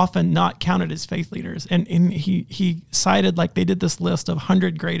 they're often not counted as faith leaders. And he cited, like, they did this list of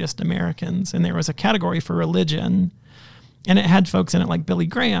 100 greatest Americans, and there was a category for religion, and it had folks in it like Billy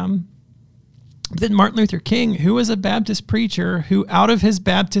Graham. Then Martin Luther King, who was a Baptist preacher, who out of his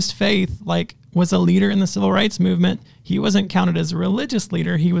Baptist faith, like, was a leader in the civil rights movement. He wasn't counted as a religious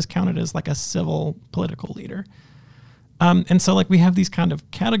leader. He was counted as like a civil political leader. And so, like, we have these kind of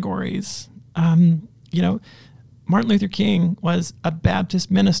categories. You know, Martin Luther King was a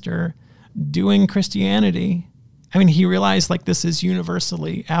Baptist minister doing Christianity. I mean, he realized, like, this is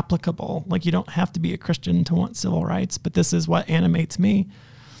universally applicable. Like, you don't have to be a Christian to want civil rights, but this is what animates me.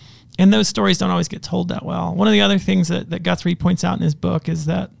 And those stories don't always get told that well. One of the other things that Guthrie points out in his book is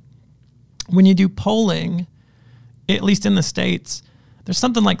that when you do polling, at least in the States, there's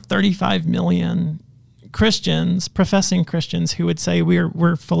something like 35 million Christians, professing Christians, who would say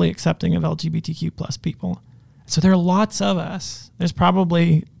we're fully accepting of LGBTQ plus people. So there are lots of us. There's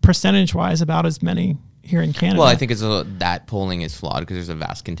probably percentage-wise about as many here in Canada. Well, I think that polling is flawed because there's a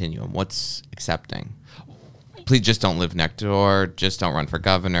vast continuum. What's accepting? Please just don't live next door. Just don't run for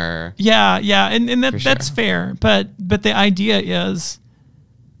governor. Yeah, and that's fair. But the idea is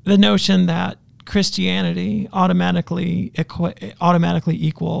the notion that Christianity automatically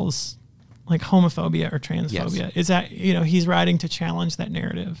equals like homophobia or transphobia. Yes. Is that, he's writing to challenge that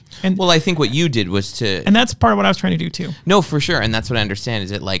narrative. And Well, I think what you did was to... and that's part of what I was trying to do too. No, for sure. And that's what I understand is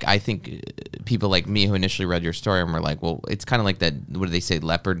that, like, I think people like me who initially read your story and were like, well, it's kind of like that, what do they say,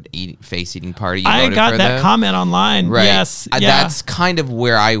 face-eating party? I got that comment online. Right. Yes. Yeah. That's kind of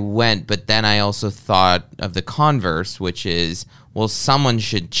where I went. But then I also thought of the converse, which is, well, someone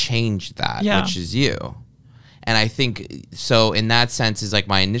should change that, which is you. And I think, so in that sense, is like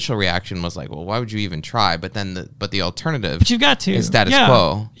my initial reaction was like, well, why would you even try? But then the alternative But you've got to. is status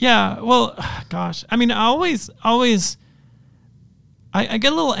quo. Yeah. Well, gosh. I mean, I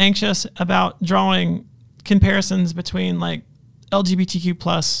get a little anxious about drawing comparisons between like LGBTQ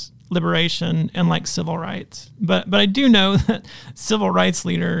plus liberation and like civil rights. But I do know that civil rights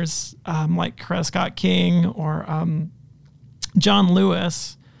leaders like Coretta Scott King or John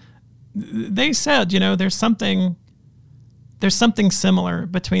Lewis, they said, there's something similar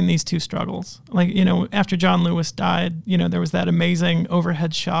between these two struggles. Like, after John Lewis died, there was that amazing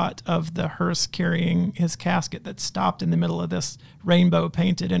overhead shot of the hearse carrying his casket that stopped in the middle of this rainbow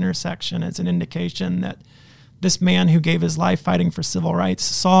painted intersection as an indication that this man who gave his life fighting for civil rights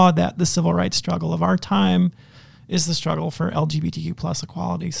saw that the civil rights struggle of our time is the struggle for LGBTQ plus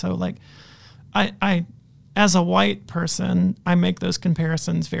equality. So like, I as a white person, I make those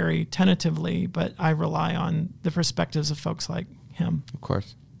comparisons very tentatively, but I rely on the perspectives of folks like him. Of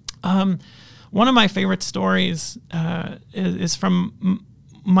course. One of my favorite stories is from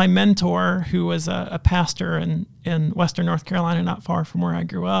my mentor, who was a pastor in Western North Carolina, not far from where I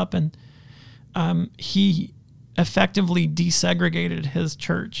grew up. And he effectively desegregated his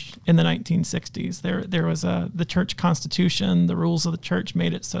church in the 1960s. There was the church constitution. The rules of the church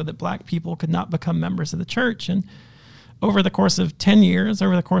made it so that black people could not become members of the church. And over the course of 10 years,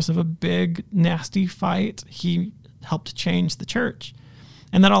 over the course of a big, nasty fight, he helped change the church.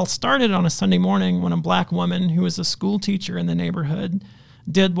 And that all started on a Sunday morning when a black woman who was a school teacher in the neighborhood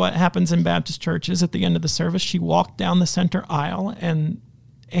did what happens in Baptist churches at the end of the service. She walked down the center aisle and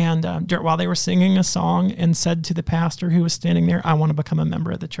while they were singing a song, and said to the pastor who was standing there, "I want to become a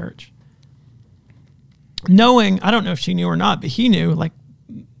member of the church." Knowing, I don't know if she knew or not, but he knew, like,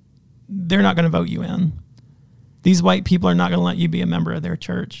 they're not going to vote you in. These white people are not going to let you be a member of their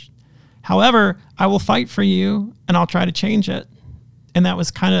church. However, I will fight for you, and I'll try to change it. And that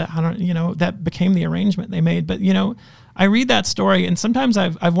was kind of, that became the arrangement they made. But, I read that story, and sometimes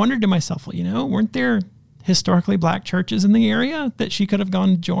I've wondered to myself, well, weren't there historically black churches in the area that she could have gone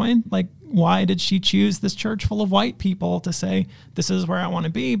to join? Like, why did she choose this church full of white people to say, this is where I want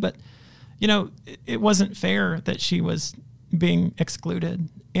to be? But, it wasn't fair that she was being excluded.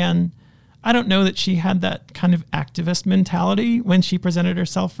 And I don't know that she had that kind of activist mentality when she presented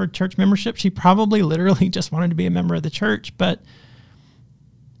herself for church membership. She probably literally just wanted to be a member of the church. But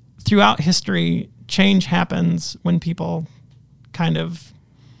throughout history, change happens when people kind of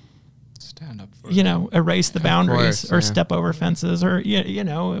stand up for erase the boundaries, or step over fences, or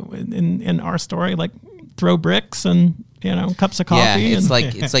in our story, like throw bricks and cups of coffee. Yeah,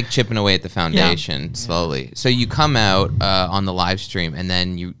 it's like chipping away at the foundation slowly. So you come out on the live stream, and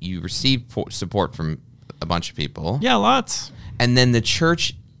then you receive support from a bunch of people. Yeah, lots. And then the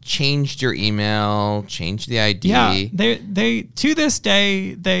church changed your email, changed the ID. Yeah, they to this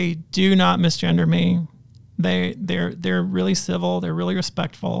day they do not misgender me. They're really civil. They're really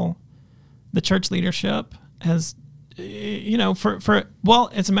respectful. The church leadership has, as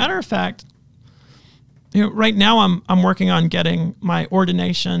a matter of fact, right now I'm working on getting my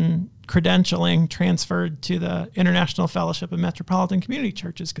ordination credentialing transferred to the International Fellowship of Metropolitan Community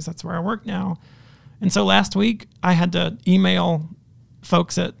Churches, because that's where I work now. And so last week I had to email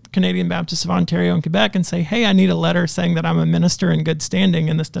folks at Canadian Baptists of Ontario and Quebec and say, hey, I need a letter saying that I'm a minister in good standing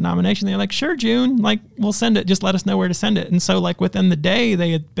in this denomination. They're like, sure, June, like, we'll send it. Just let us know where to send it. And so, like, within the day,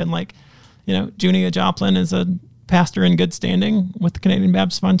 they had been like, Junia Joplin is a pastor in good standing with the Canadian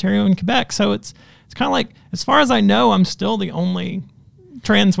Baptists of Ontario and Quebec. So it's kind of like, as far as I know, I'm still the only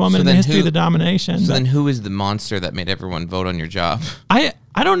trans woman in the history of the denomination. So then who is the monster that made everyone vote on your job? I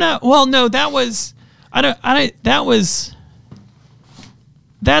don't know. Well, no,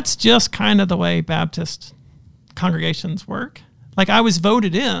 that's just kind of the way Baptist congregations work. Like I was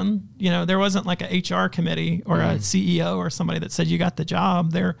voted in, there wasn't like a HR committee or a CEO or somebody that said you got the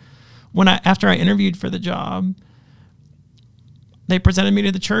job. After I interviewed for the job, they presented me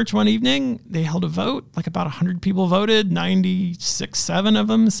to the church one evening. They held a vote, like about 100 people voted. 7 of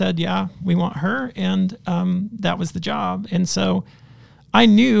them said, yeah, we want her. And that was the job. And so I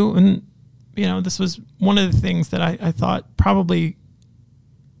knew, and this was one of the things that I thought probably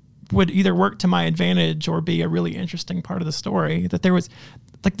would either work to my advantage or be a really interesting part of the story, that there was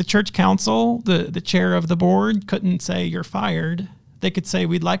like the church council, the chair of the board couldn't say you're fired. They could say,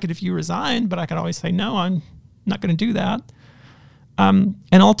 we'd like it if you resign, but I could always say, no, I'm not going to do that. And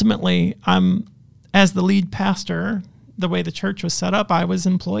ultimately, as the lead pastor, the way the church was set up, I was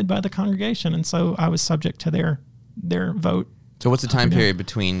employed by the congregation. And so I was subject to their vote. So what's the time period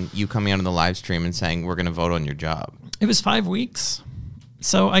between you coming out on the live stream and saying, we're going to vote on your job? It was 5 weeks.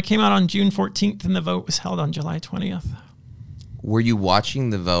 So I came out on June 14th and the vote was held on July 20th. Were you watching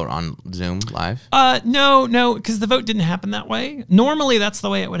the vote on Zoom live? No, because the vote didn't happen that way. Normally, that's the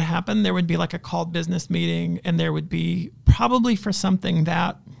way it would happen. There would be like a called business meeting, and there would be probably for something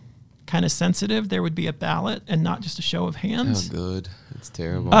that kind of sensitive, there would be a ballot and not just a show of hands. Oh, good. It's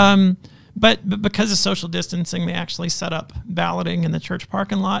terrible. But because of social distancing, they actually set up balloting in the church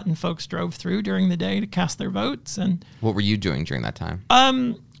parking lot, and folks drove through during the day to cast their votes. And what were you doing during that time?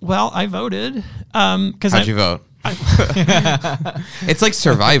 Well, I voted. How'd you vote? It's like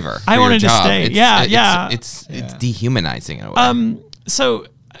Survivor. I wanted to stay. It's dehumanizing in a way. So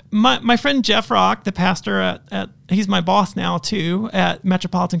my friend Jeff Rock, the pastor at he's my boss now too at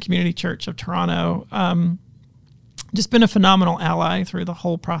Metropolitan Community Church of Toronto. Just been a phenomenal ally through the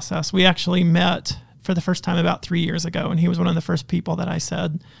whole process. We actually met for the first time about 3 years ago, and he was one of the first people that I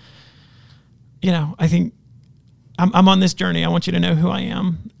said, I think I'm on this journey. I want you to know who I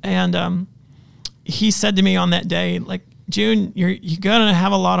am. And he said to me on that day, like, June, you're going to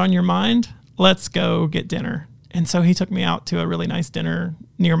have a lot on your mind. Let's go get dinner. And so he took me out to a really nice dinner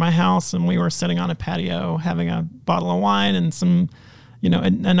near my house, and we were sitting on a patio having a bottle of wine and some, a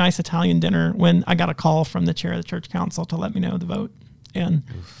nice Italian dinner when I got a call from the chair of the church council to let me know the vote. And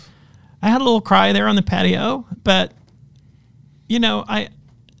I had a little cry there on the patio, but, it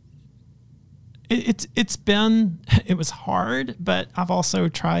was hard, but I've also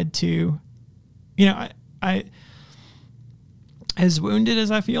tried to, I as wounded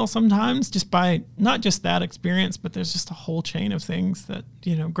as I feel sometimes, just by not just that experience, but there's just a whole chain of things that,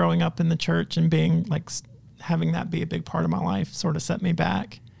 growing up in the church and being like, having that be a big part of my life sort of set me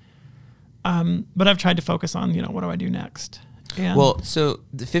back. But I've tried to focus on, what do I do next? And so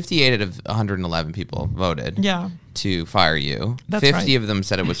the 58 out of 111 people voted to fire you. That's 50 right. of them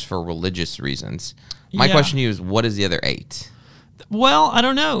said it was for religious reasons. My question to you is, what is the other 8? Well, I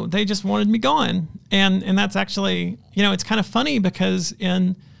don't know. They just wanted me gone. And that's actually, it's kind of funny because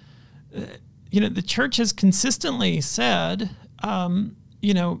the church has consistently said, a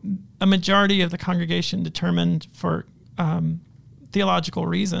majority of the congregation determined for theological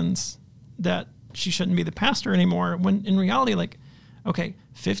reasons that she shouldn't be the pastor anymore, when in reality,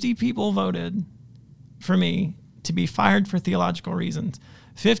 50 people voted for me to be fired for theological reasons.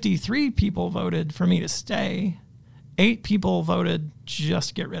 53 people voted for me to stay. 8 people voted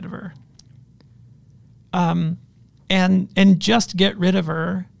just get rid of her. And just get rid of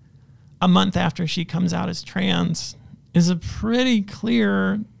her a month after she comes out as trans is a pretty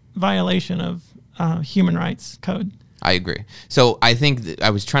clear violation of human rights code. I agree. So I think I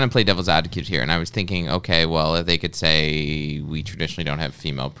was trying to play devil's advocate here, and I was thinking, okay, well, if they could say we traditionally don't have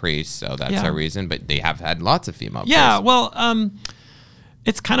female priests, so that's our reason, but they have had lots of female priests. Yeah, well,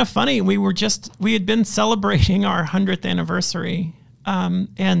 it's kind of funny. We had been celebrating our 100th anniversary,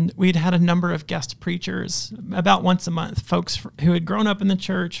 and we'd had a number of guest preachers about once a month, folks who had grown up in the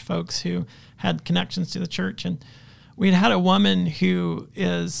church, folks who had connections to the church, and we'd had a woman who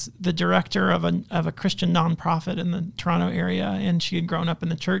is the director of a Christian nonprofit in the Toronto area, and she had grown up in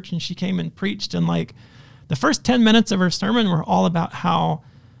the church, and she came and preached, and the first 10 minutes of her sermon were all about how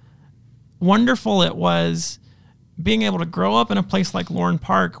wonderful it was being able to grow up in a place like Lorne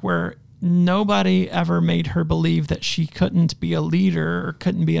Park where nobody ever made her believe that she couldn't be a leader or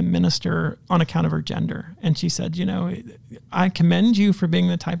couldn't be a minister on account of her gender. And she said, I commend you for being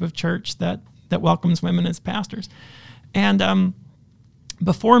the type of church that welcomes women as pastors. And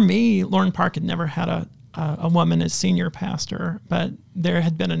before me, Lorne Park had never had a woman as senior pastor, but there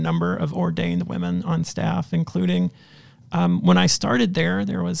had been a number of ordained women on staff, including when I started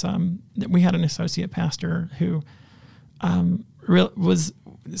there was we had an associate pastor who was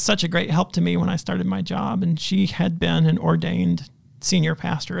such a great help to me when I started my job, and she had been an ordained senior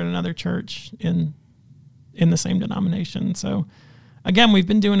pastor at another church in in the same denomination. So again, we've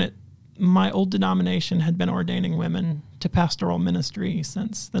been doing it. My old denomination had been ordaining women to pastoral ministry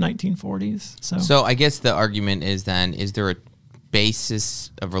since the 1940s. So I guess the argument is then, is there a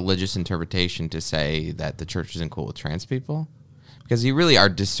basis of religious interpretation to say that the church isn't cool with trans people? Because you really are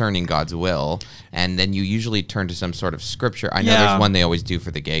discerning God's will, and then you usually turn to some sort of scripture. I know there's one they always do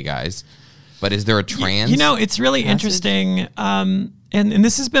for the gay guys, but is there a trans? It's really passage? interesting, and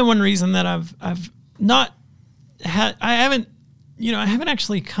this has been one reason that I've not had, I haven't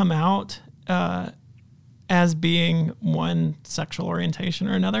actually come out as being one sexual orientation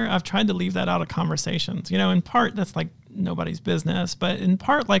or another. I've tried to leave that out of conversations. In part, that's like nobody's business, but in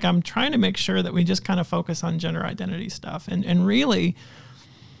part, like, I'm trying to make sure that we just kind of focus on gender identity stuff. And really,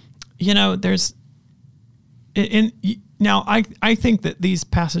 now I think that these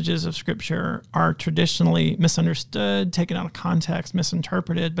passages of scripture are traditionally misunderstood, taken out of context,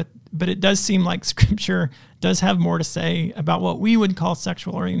 misinterpreted, but it does seem like scripture does have more to say about what we would call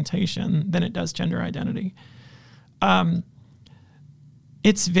sexual orientation than it does gender identity.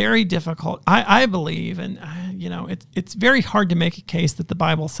 It's very difficult. I believe, and it's very hard to make a case that the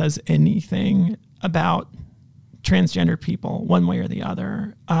Bible says anything about transgender people one way or the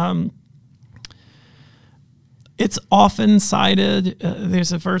other. It's often cited.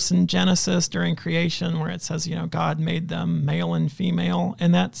 There's a verse in Genesis during creation where it says, God made them male and female,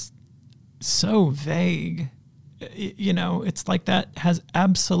 and that's so vague. It's like that has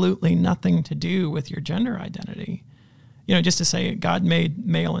absolutely nothing to do with your gender identity. Just to say God made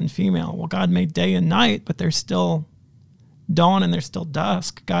male and female. Well, God made day and night, but there's still dawn and there's still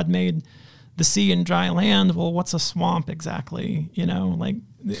dusk. God made the sea and dry land. Well, what's a swamp exactly?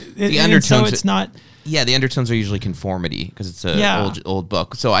 The undertones. So it's not. Yeah, the undertones are usually conformity because it's an old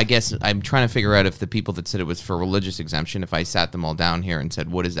book. So I guess I'm trying to figure out if the people that said it was for religious exemption, if I sat them all down here and said,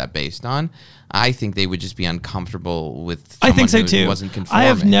 what is that based on? I think they would just be uncomfortable with someone I think so who too. wasn't conforming. I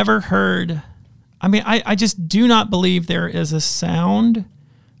have never heard. I just do not believe there is a sound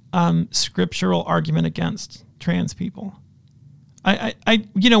scriptural argument against trans people. When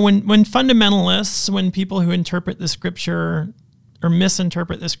fundamentalists, when people who interpret the scripture or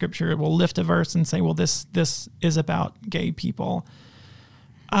misinterpret the scripture will lift a verse and say, well, this is about gay people.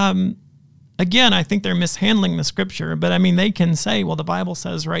 Again, I think they're mishandling the scripture, but they can say, well, the Bible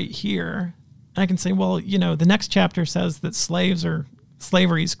says right here. And I can say, well, the next chapter says that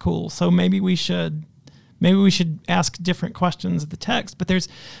slavery is cool. So maybe we should ask different questions of the text. But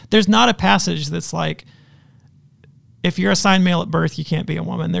there's not a passage that's like, if you're assigned male at birth, you can't be a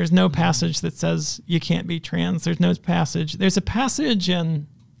woman. There's no passage that says you can't be trans. There's no passage. There's a passage in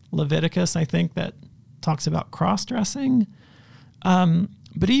Leviticus, I think, that talks about cross-dressing.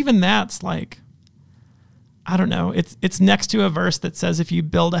 But even that's like, I don't know. It's next to a verse that says if you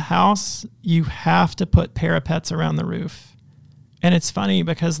build a house, you have to put parapets around the roof. And it's funny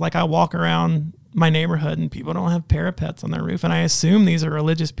because like I walk around my neighborhood and people don't have parapets on their roof. And I assume these are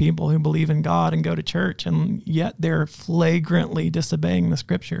religious people who believe in God and go to church, and yet they're flagrantly disobeying the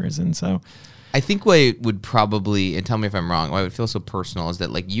scriptures. And so I think what it would probably, and tell me if I'm wrong, why it would feel so personal is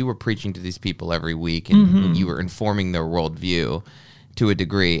that like you were preaching to these people every week and you were informing their worldview to a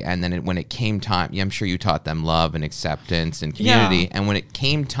degree. And then when it came time, I'm sure you taught them love and acceptance and community. Yeah. And when it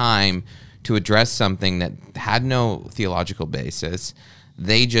came time to address something that had no theological basis,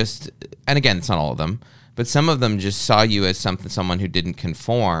 they just, and again, it's not all of them, but some of them just saw you as someone who didn't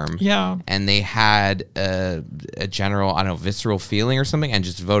conform. Yeah. And they had a general, visceral feeling or something and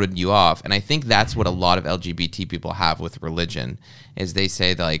just voted you off. And I think that's what a lot of LGBT people have with religion is they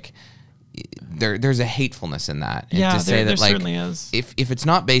say like, there's a hatefulness in that. And Yeah, to say there that, like, certainly is. If it's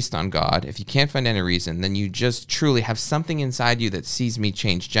not based on God, if you can't find any reason, then you just truly have something inside you that sees me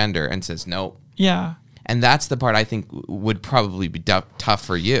change gender and says no. Yeah. And that's the part I think would probably be tough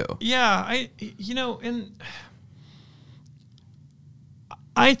for you. Yeah, and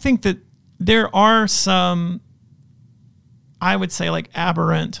I think that there are some, I would say, like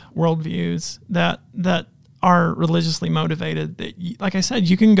aberrant worldviews that are religiously motivated. That, like I said,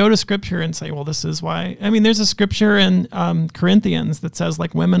 you can go to scripture and say, well, this is why. There's a scripture in Corinthians that says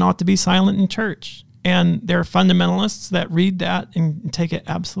like women ought to be silent in church, and there are fundamentalists that read that and take it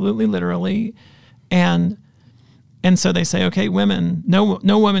absolutely literally. And so they say, okay, women, no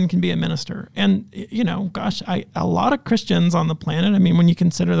woman can be a minister. And, a lot of Christians on the planet, when you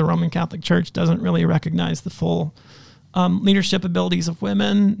consider the Roman Catholic Church doesn't really recognize the full leadership abilities of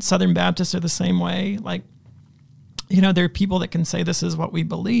women. Southern Baptists are the same way. Like, there are people that can say this is what we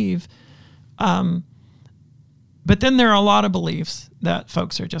believe. But then there are a lot of beliefs that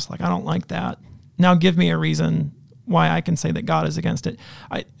folks are just like, I don't like that.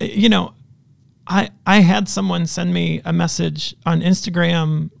 I had someone send me a message on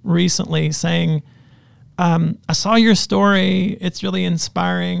Instagram recently saying, I saw your story. It's really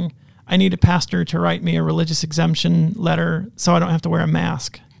inspiring. I need a pastor to write me a religious exemption letter so I don't have to wear a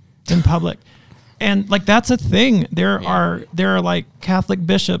mask in public. And like, that's a thing. There are like Catholic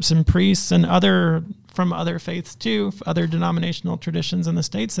bishops and priests and from other faiths too, other denominational traditions in the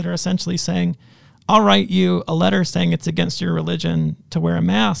States that are essentially saying, I'll write you a letter saying it's against your religion to wear a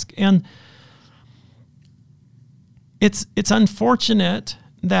mask. And it's unfortunate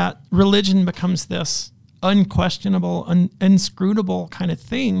that religion becomes this unquestionable, inscrutable kind of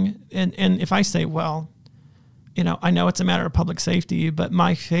thing. And if I say, well, I know it's a matter of public safety, but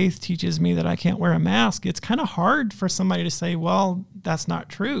my faith teaches me that I can't wear a mask, it's kind of hard for somebody to say, well, that's not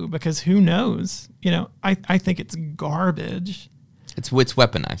true, because who knows? I think it's garbage. It's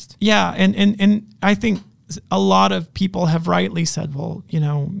weaponized. Yeah, and I think a lot of people have rightly said, well,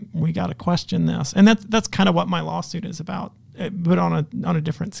 we got to question this. And that's kind of what my lawsuit is about, but on a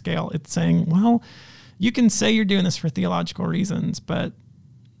different scale. It's saying, well, you can say you're doing this for theological reasons, but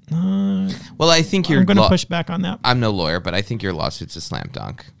well, I think I'm going to push back on that. I'm no lawyer, but I think your lawsuit's a slam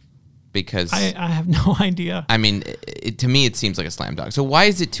dunk because I have no idea. I mean, to me, it seems like a slam dunk. So why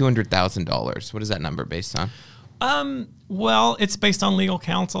is it $200,000? What is that number based on? Well, it's based on legal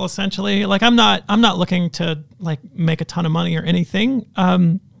counsel essentially. Like I'm not looking to like make a ton of money or anything.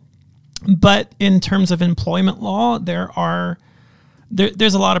 But in terms of employment law, there's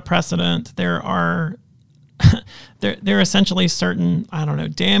a lot of precedent. There are essentially certain,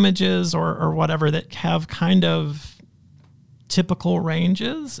 damages or whatever that have kind of typical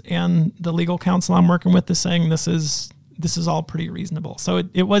ranges, and the legal counsel I'm working with is saying this is all pretty reasonable. So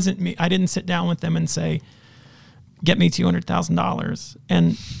it wasn't me. I didn't sit down with them and say, get me $200,000.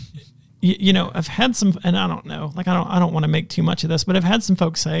 And I've had some, and I don't know, like I don't want to make too much of this, but I've had some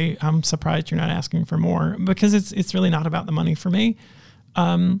folks say, I'm surprised you're not asking for more, because it's really not about the money for me.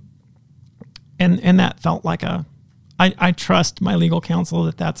 And that felt like I trust my legal counsel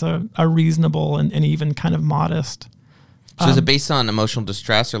that that's a reasonable and even kind of modest. So is it based on emotional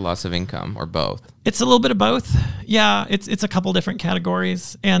distress or loss of income or both? It's a little bit of both. Yeah, it's a couple different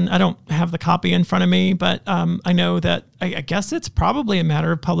categories, and I don't have the copy in front of me, but I know that I guess it's probably a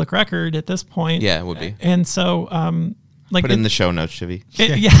matter of public record at this point. Yeah, it would be. And so like put it in the show notes, Chivy.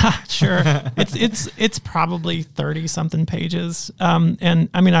 Yeah, sure. It's probably 30 something pages. And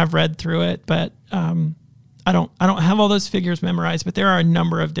I mean, I've read through it, but I don't have all those figures memorized, but there are a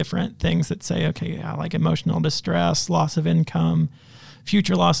number of different things that say, okay, yeah, like emotional distress, loss of income,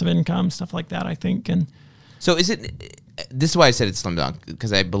 future loss of income, stuff like that, I think. And so this is why I said it's slam dunk,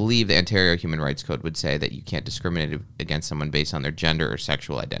 because I believe the Ontario Human Rights Code would say that you can't discriminate against someone based on their gender or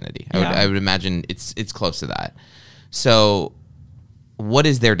sexual identity. I would imagine it's close to that. So what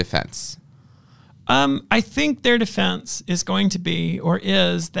is their defense? I think their defense is going to be, or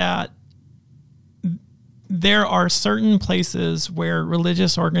is, that there are certain places where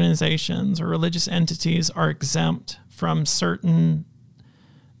religious organizations or religious entities are exempt from certain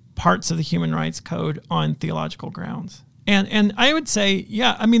parts of the Human Rights Code on theological grounds. And I would say,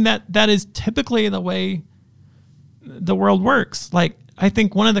 yeah, I mean, that is typically the way the world works. Like, I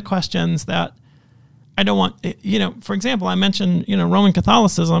think one of the questions that I don't want, for example, I mentioned, Roman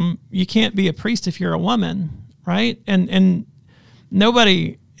Catholicism, you can't be a priest if you're a woman, right? And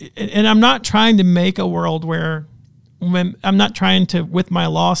nobody, and I'm not trying to make a world where I'm not trying to, with my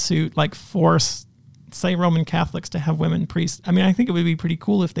lawsuit, like force, say, Roman Catholics to have women priests. I mean, I think it would be pretty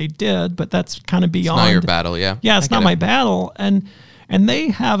cool if they did, but that's kind of beyond. It's not your battle, yeah. Yeah, it's not my battle. And they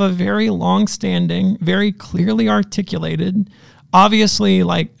have a very long-standing, very clearly articulated, obviously,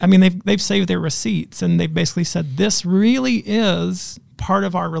 they've saved their receipts, and they've basically said this really is part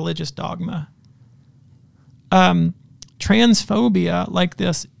of our religious dogma. Transphobia like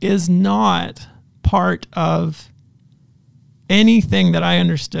this is not part of anything that I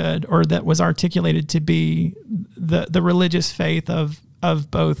understood or that was articulated to be the religious faith of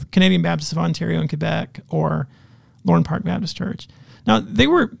both Canadian Baptists of Ontario and Quebec or Lorne Park Baptist Church. Now, they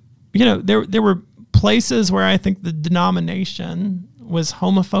were, there were places where I think the denomination was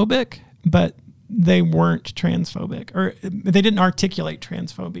homophobic, but they weren't transphobic, or they didn't articulate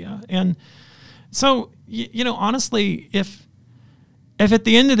transphobia. And so, honestly, if at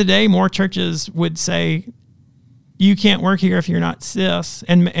the end of the day, more churches would say, you can't work here if you're not cis,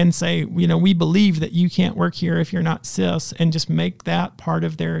 and say, we believe that you can't work here if you're not cis, and just make that part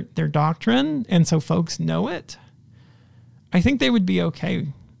of their doctrine, and so folks know it, I think they would be okay.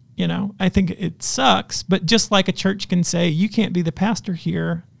 I think it sucks, but just like a church can say, you can't be the pastor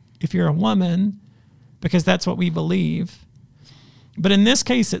here if you're a woman, because that's what we believe. But in this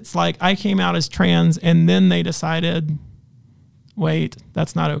case, it's like I came out as trans and then they decided, wait,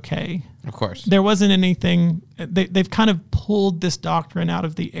 that's not okay. Of course. There wasn't anything. They've kind of pulled this doctrine out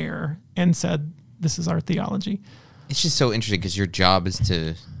of the air and said, this is our theology. It's just so interesting because your job is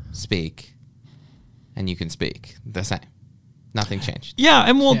to speak, and you can speak the same. Nothing changed. Yeah,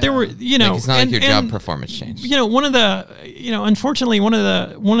 and well, there were, you know, Like, it's not like your job performance changed. You know, one of the, you know, unfortunately, one of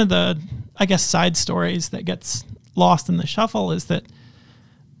the, I guess, side stories that gets lost in the shuffle is that,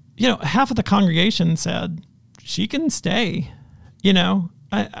 you know, half of the congregation said she can stay. You know,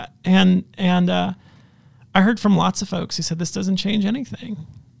 I heard from lots of folks who said this doesn't change anything.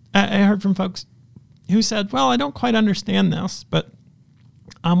 I heard from folks who said, well, I don't quite understand this, but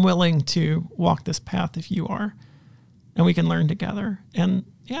I'm willing to walk this path if you are, and we can learn together. And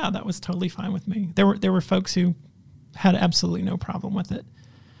yeah, that was totally fine with me. There were folks who had absolutely no problem with it,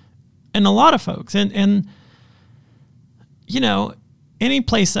 and a lot of folks, and you know, any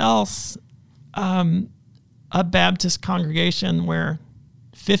place else, a Baptist congregation where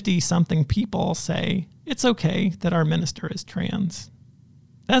 50-something people say it's okay that our minister is trans,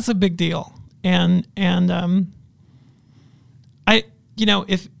 that's a big deal. And I, you know,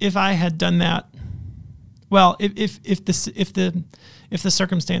 if I had done that, well, if the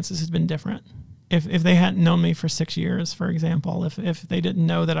circumstances had been different, if they hadn't known me for 6 years, for example, if they didn't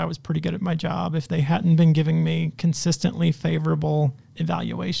know that I was pretty good at my job, if they hadn't been giving me consistently favorable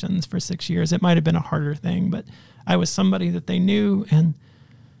evaluations for 6 years, it might have been a harder thing. But I was somebody that they knew and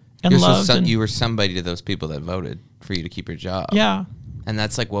loved. You were somebody to those people that voted for you to keep your job. Yeah. And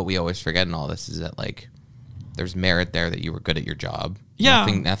that's like what we always forget in all this is that like there's merit there that you were good at your job. Yeah.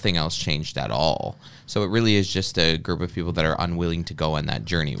 Nothing else changed at all. So it really is just a group of people that are unwilling to go on that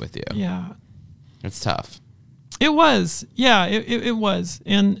journey with you. Yeah. It's tough. It was. Yeah, it was.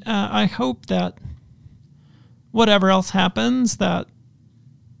 And I hope that whatever else happens, that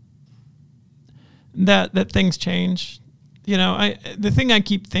things change. You know, the thing I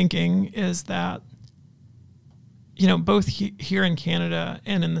keep thinking is that, you know, both here in Canada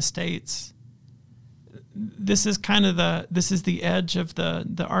and in the States, this is kind of the edge of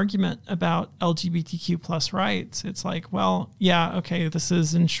the argument about LGBTQ plus rights. It's like, well, yeah, okay, this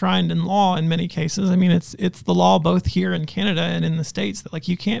is enshrined in law in many cases. I mean, it's the law both here in Canada and in the States that like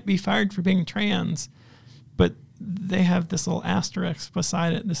you can't be fired for being trans, but they have this little asterisk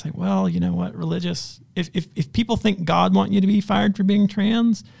beside it. They say, well, you know what, if people think God want you to be fired for being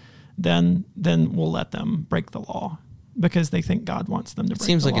trans, then we'll let them break the law because they think God wants them to break the law.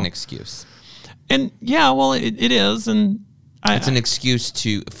 Seems like an excuse. And yeah, well, it is, and it's an excuse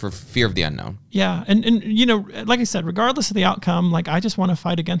for fear of the unknown. Yeah, and you know, like I said, regardless of the outcome, like I just want to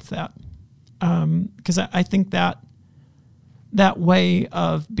fight against that, because I think that way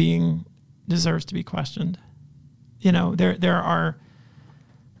of being deserves to be questioned. You know, there are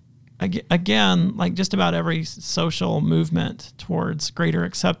again, like just about every social movement towards greater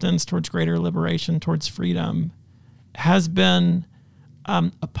acceptance, towards greater liberation, towards freedom, has been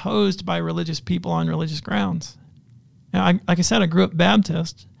opposed by religious people on religious grounds. Now, like I said, I grew up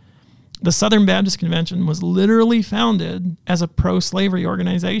Baptist. The Southern Baptist Convention was literally founded as a pro-slavery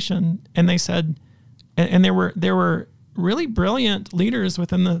organization, and they said, and there were really brilliant leaders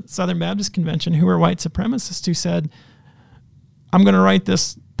within the Southern Baptist Convention who were white supremacists who said, I'm going to write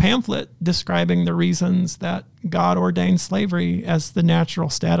this pamphlet describing the reasons that God ordained slavery as the natural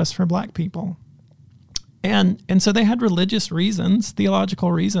status for black people. And so they had religious reasons,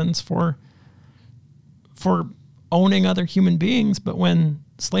 theological reasons for owning other human beings. But when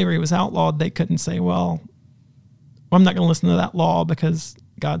slavery was outlawed, they couldn't say, well, I'm not going to listen to that law because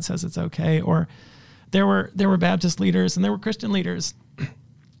God says it's okay. Or there were Baptist leaders and there were Christian leaders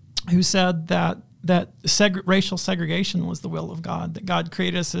who said that racial segregation was the will of God, that God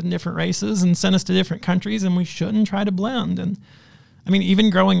created us in different races and sent us to different countries, and we shouldn't try to blend. And I mean, even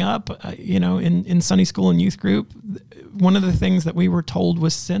growing up, you know, in Sunday school and youth group, one of the things that we were told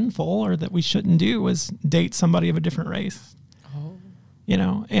was sinful or that we shouldn't do was date somebody of a different race. Oh. You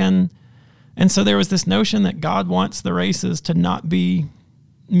know, and so there was this notion that God wants the races to not be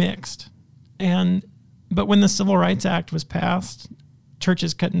mixed. But when the Civil Rights Act was passed,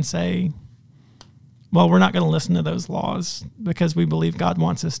 churches couldn't say, well, we're not going to listen to those laws because we believe God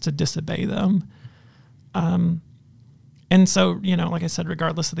wants us to disobey them. And so, you know, like I said,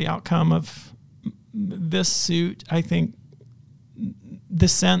 regardless of the outcome of this suit, I think the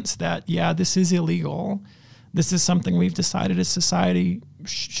sense that, yeah, this is illegal, this is something we've decided as society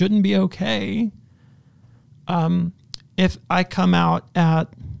shouldn't be okay. If I come out at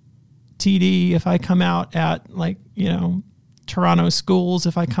TD, if I come out at, like, you know, Toronto schools,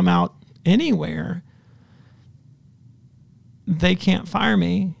 if I come out anywhere, they can't fire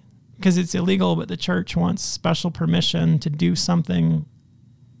me because it's illegal, but the church wants special permission to do something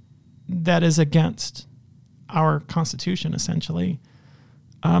that is against our Constitution, essentially.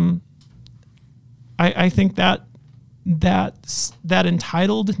 I think that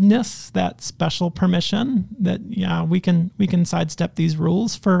entitledness, that special permission, that we can sidestep these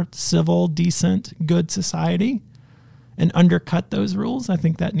rules for civil, decent, good society, and undercut those rules. I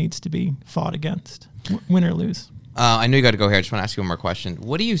think that needs to be fought against, win or lose. I know you got to go here. I just want to ask you one more question.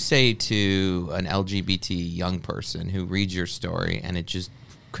 What do you say to an LGBT young person who reads your story and it just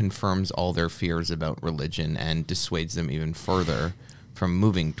confirms all their fears about religion and dissuades them even further from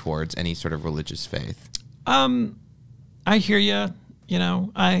moving towards any sort of religious faith? I hear you. You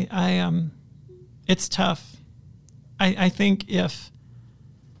know, it's tough. I think if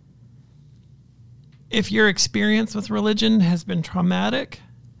your experience with religion has been traumatic,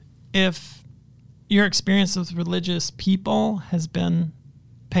 if your experience with religious people has been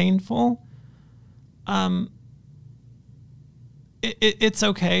painful, it's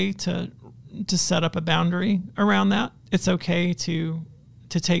okay to set up a boundary around that. It's okay to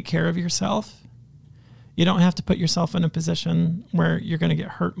take care of yourself. You don't have to put yourself in a position where you're going to get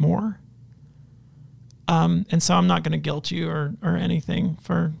hurt more. And so I'm not going to guilt you or anything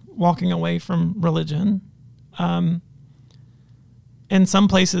for walking away from religion. In some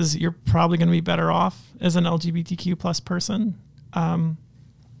places, you're probably going to be better off as an LGBTQ plus person.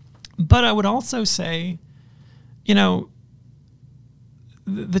 But I would also say, you know,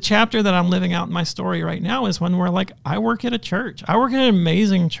 the chapter that I'm living out in my story right now is one where, like, I work at a church. I work at an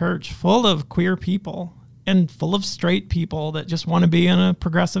amazing church full of queer people and full of straight people that just want to be in a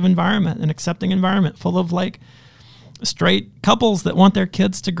progressive environment, an accepting environment, full of, like, straight couples that want their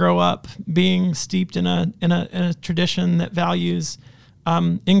kids to grow up being steeped in a tradition that values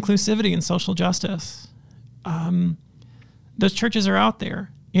inclusivity and social justice. Those churches are out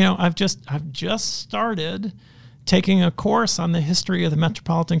there. You know, I've just started taking a course on the history of the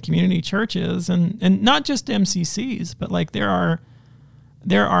metropolitan community churches, and not just MCCs, but like there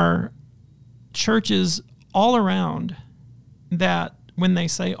are churches all around that when they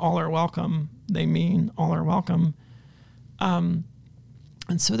say all are welcome, they mean all are welcome. And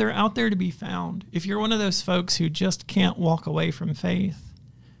so they're out there to be found. If you're one of those folks who just can't walk away from faith,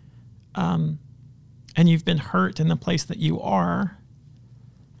 and you've been hurt in the place that you are,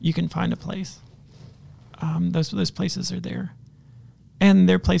 you can find a place. Those places are there, and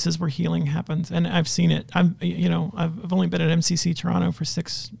they're places where healing happens. And I've seen it. I've only been at MCC Toronto for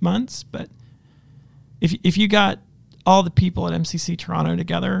 6 months, but if you got all the people at MCC Toronto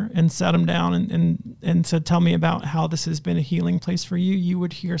together and sat them down and said, tell me about how this has been a healing place for you, you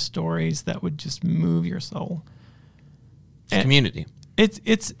would hear stories that would just move your soul. It's community.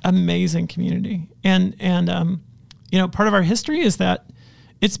 It's amazing community. And part of our history is that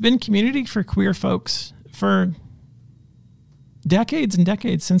it's been community for queer folks for decades and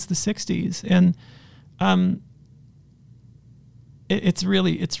decades, since the 60s. And it's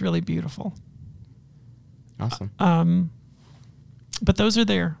really beautiful. Awesome. But those are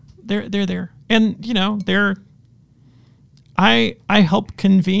there. They're there. And I help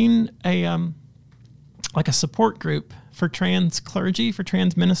convene a support group for trans clergy, for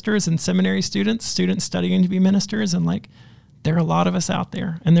trans ministers and seminary students studying to be ministers. And there are a lot of us out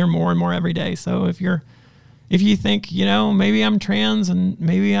there, and there are more and more every day. So if you think, maybe I'm trans and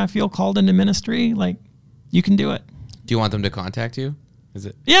maybe I feel called into ministry, you can do it. Do you want them to contact you? Is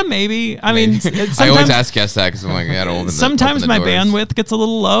it? Yeah, maybe. I mean, I always ask guests that because I'm like, I gotta open sometimes my doors. Bandwidth gets a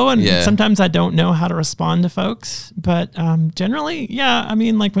little low, and sometimes I don't know how to respond to folks. But generally, yeah. I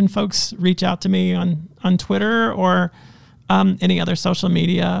mean, when folks reach out to me on Twitter or any other social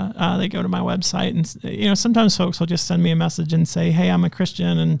media, they go to my website, and sometimes folks will just send me a message and say, "Hey, I'm a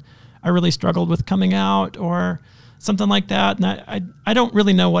Christian, and I really struggled with coming out," or something like that. And I don't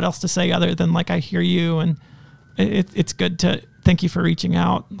really know what else to say other than I hear you, and it's good to. Thank you for reaching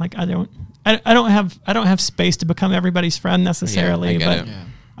out. I don't have space to become everybody's friend necessarily, but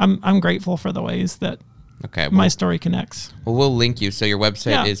I'm grateful for the ways that my story connects. Well, we'll link you. So your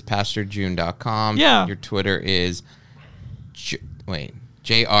website is pastorjune.com. Yeah. Your Twitter is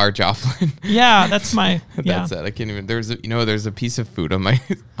J.R. Joplin. Yeah, that's my. That's it. I can't even. There's a piece of food on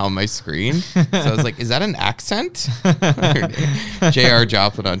my screen. So I was like, is that an accent? J.R.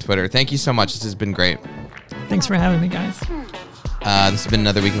 Joplin on Twitter. Thank you so much. This has been great. Thanks for having me, guys. This has been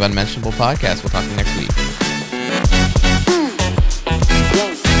another week of Unmentionable Podcast. We'll talk to you next week.